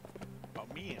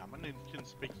 About me, I'm an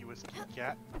inconspicuous kitty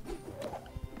cat.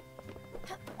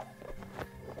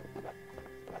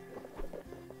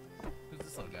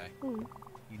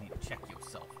 You need to check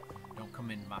yourself. Don't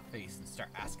come in my face and start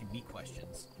asking me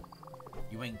questions.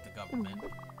 You ain't the government.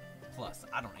 Plus,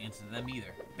 I don't answer them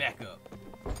either. Back up.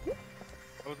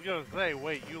 I was gonna say,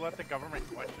 wait, you let the government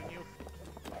question you?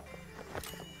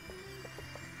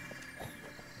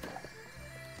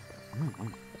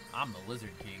 I'm the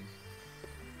Lizard King.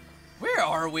 Where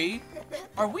are we?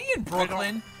 Are we in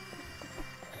Brooklyn?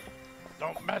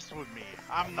 Don't mess with me.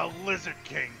 I'm the Lizard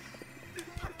King.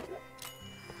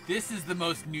 This is the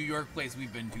most New York place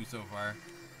we've been to so far.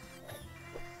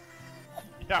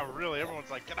 Yeah, really, everyone's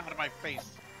like, get out of my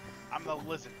face. I'm the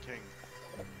Lizard King.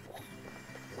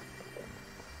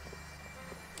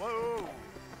 Whoa!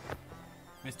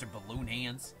 Mr. Balloon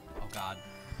Hands. Oh god.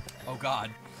 Oh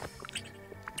god.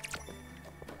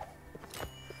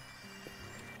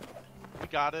 We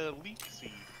got a leek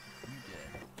seed. You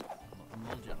did. I'm a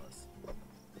little jealous.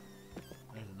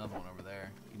 There's another one over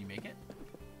there. Can you make it?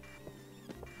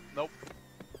 Nope.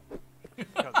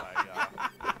 Because I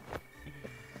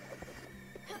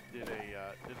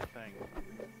did a thing.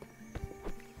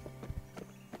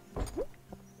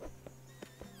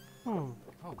 Oh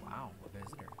wow, a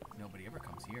visitor. Nobody ever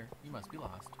comes here. You must be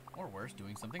lost. Or worse,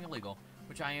 doing something illegal,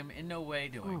 which I am in no way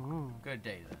doing. Good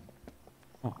day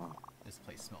then. This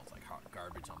place smells like hot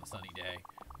garbage on a sunny day.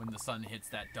 When the sun hits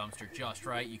that dumpster just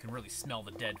right, you can really smell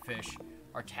the dead fish.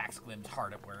 Our tax glim's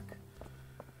hard at work.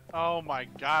 Oh my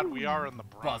god, we are in the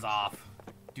Bronx. Buzz off.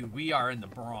 Dude, we are in the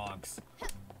Bronx.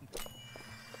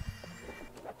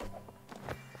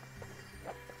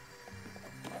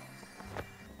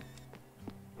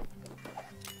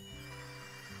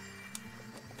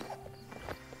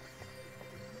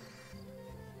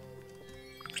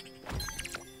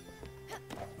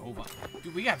 Bovine.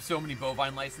 Dude, we have so many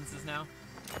bovine licenses now.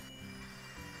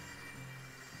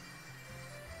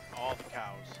 All the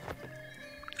cows.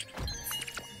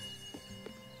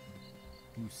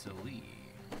 Mussolini.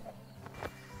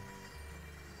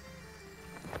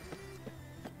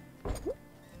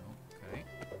 Okay.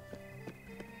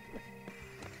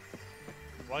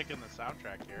 Liking the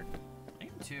soundtrack here. I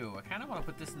am too. I kind of want to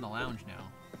put this in the lounge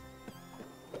now.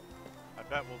 I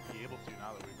bet we'll be able to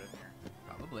now that we've been here.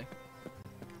 Probably.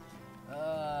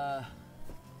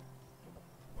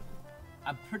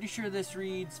 I'm pretty sure this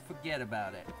reads, forget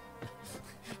about it.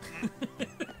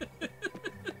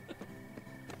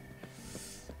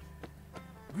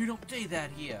 We don't say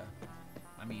that here.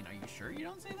 I mean, are you sure you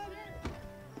don't say that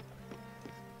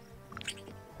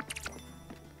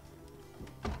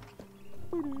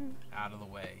here? Out of the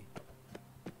way.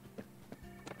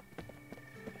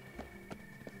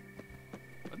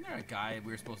 Wasn't there a guy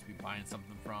we were supposed to be buying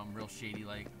something from, real shady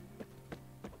like?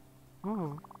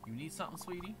 You need something,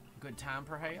 sweetie? Good time,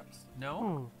 perhaps?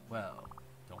 No? Well,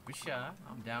 don't be shy.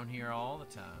 I'm down here all the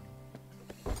time.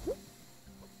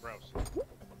 Gross.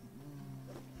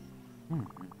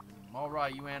 All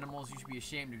right, you animals, you should be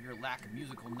ashamed of your lack of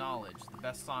musical knowledge. The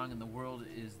best song in the world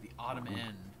is The Autumn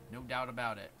End. No doubt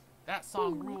about it. That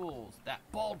song rules. That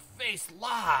bald-faced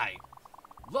lie.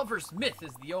 Lover's Myth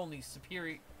is the only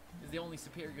superior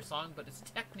song, but it's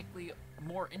technically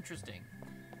more interesting.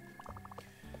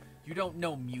 You don't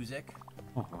know music.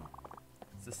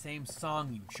 It's the same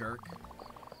song, you jerk.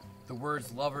 The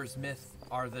words Lover's Myth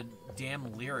are the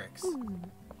damn lyrics.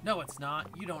 No, it's not.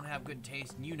 You don't have good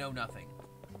taste and you know nothing.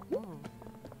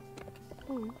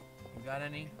 You got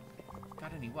any?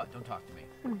 Got any what? Don't talk to me.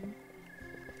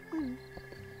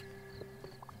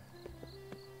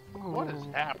 What is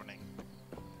happening?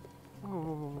 I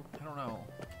don't know.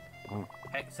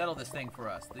 Hey, settle this thing for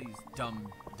us. These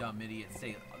dumb idiots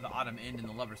say The Autumn End and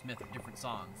The Lover's Myth are different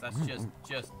songs. That's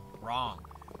just wrong.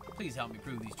 Please help me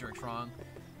prove these jerks wrong.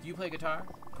 Do you play guitar?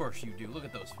 Of course you do. Look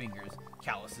at those fingers.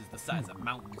 Calluses the size of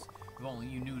mountains. If only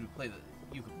you knew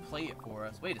you could play it for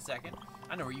us. Wait a second.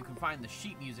 I know where you can find the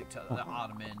sheet music to The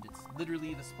Autumn End. It's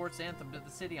literally the sports anthem to the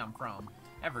city I'm from.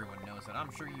 Everyone knows it.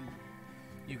 I'm sure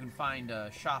you can find a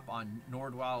shop on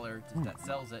Nordweiler that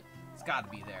sells it. It's got to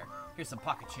be there. Here's some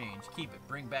pocket change. Keep it.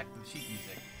 Bring back the sheet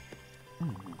music.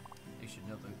 They should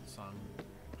know the song.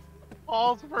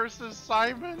 Alls versus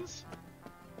Simons?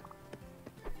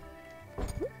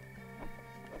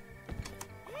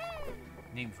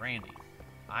 Name's Randy.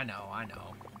 I know.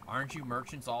 Aren't you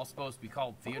merchants all supposed to be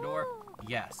called Theodore?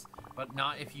 Yes, but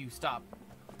not if you stop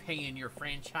paying your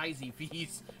franchisee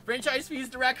fees. Franchise fees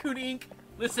to Raccoon Inc.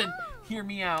 Listen, hear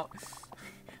me out.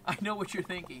 I know what you're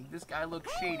thinking. This guy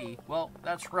looks shady. Well,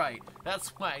 that's right. That's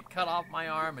why I cut off my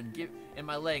arm and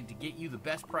my leg to get you the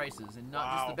best prices, and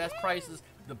not just the best prices,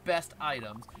 the best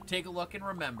items. Take a look and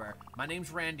remember, my name's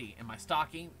Randy, and my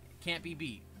stocking can't be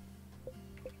beat.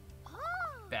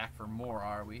 Back for more,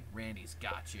 are we? Randy's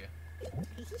got you.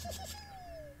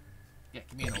 Yeah,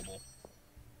 give me an opal.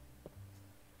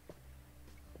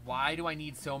 Why do I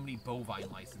need so many bovine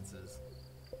licenses?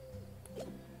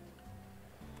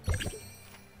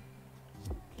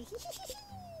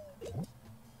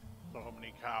 So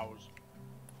many cows.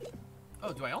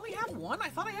 Oh, do I only have one? I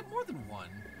thought I had more than one.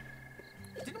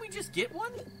 Didn't we just get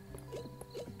one?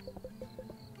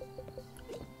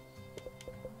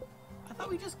 I thought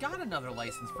we just got another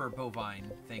license for a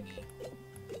bovine thingy.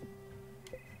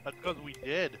 That's because we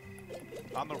did.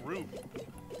 On the roof.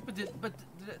 But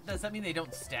does that mean they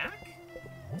don't stack?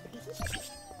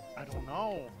 I don't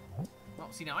know.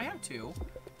 Well, see, now I have two.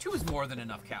 Two is more than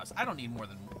enough cows. I don't need more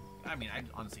than... I mean, I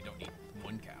honestly don't need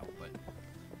one cow, but...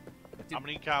 How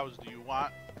many cows do you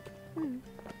want?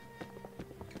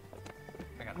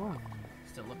 I got One.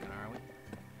 Still looking, are we?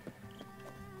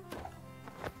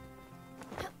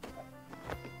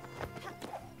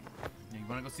 Now, you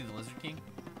want to go see the Lizard King?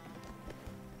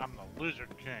 I'm the Lizard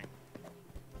King.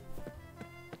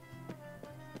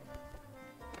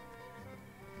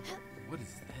 What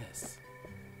is this?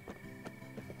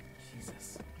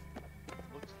 Jesus.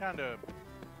 Looks kind of...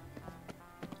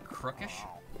 Crookish?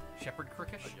 Shepherd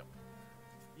crookish?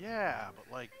 Yeah, but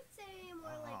like... I'd say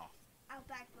more like out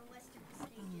back the western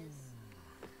stages.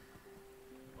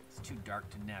 It's too dark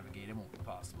to navigate. It won't be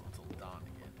possible until dawn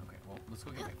again. Okay, well, let's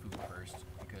go get my food first,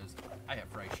 because I have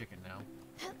fried chicken now.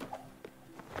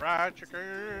 Fried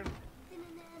chicken!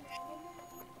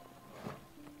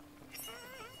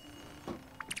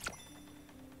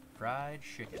 Fried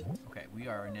chicken. Okay, we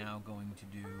are now going to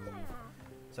do...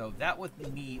 So that with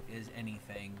meat is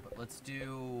anything, but let's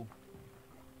do...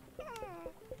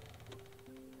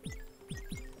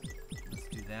 Let's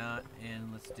do that,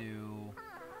 and let's do...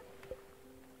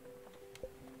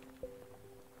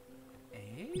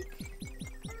 Egg?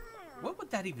 What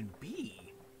would that even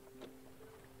be?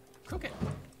 Cook it.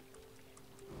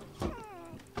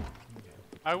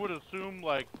 I would assume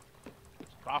like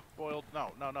soft boiled.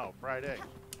 No, fried eggs.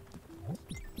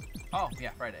 Oh,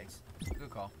 yeah, fried eggs. Good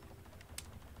call.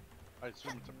 I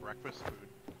assume it's a breakfast food,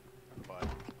 but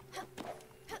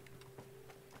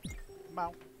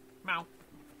Mow. Meow.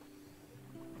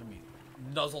 Let me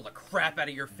nuzzle the crap out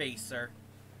of your face, sir.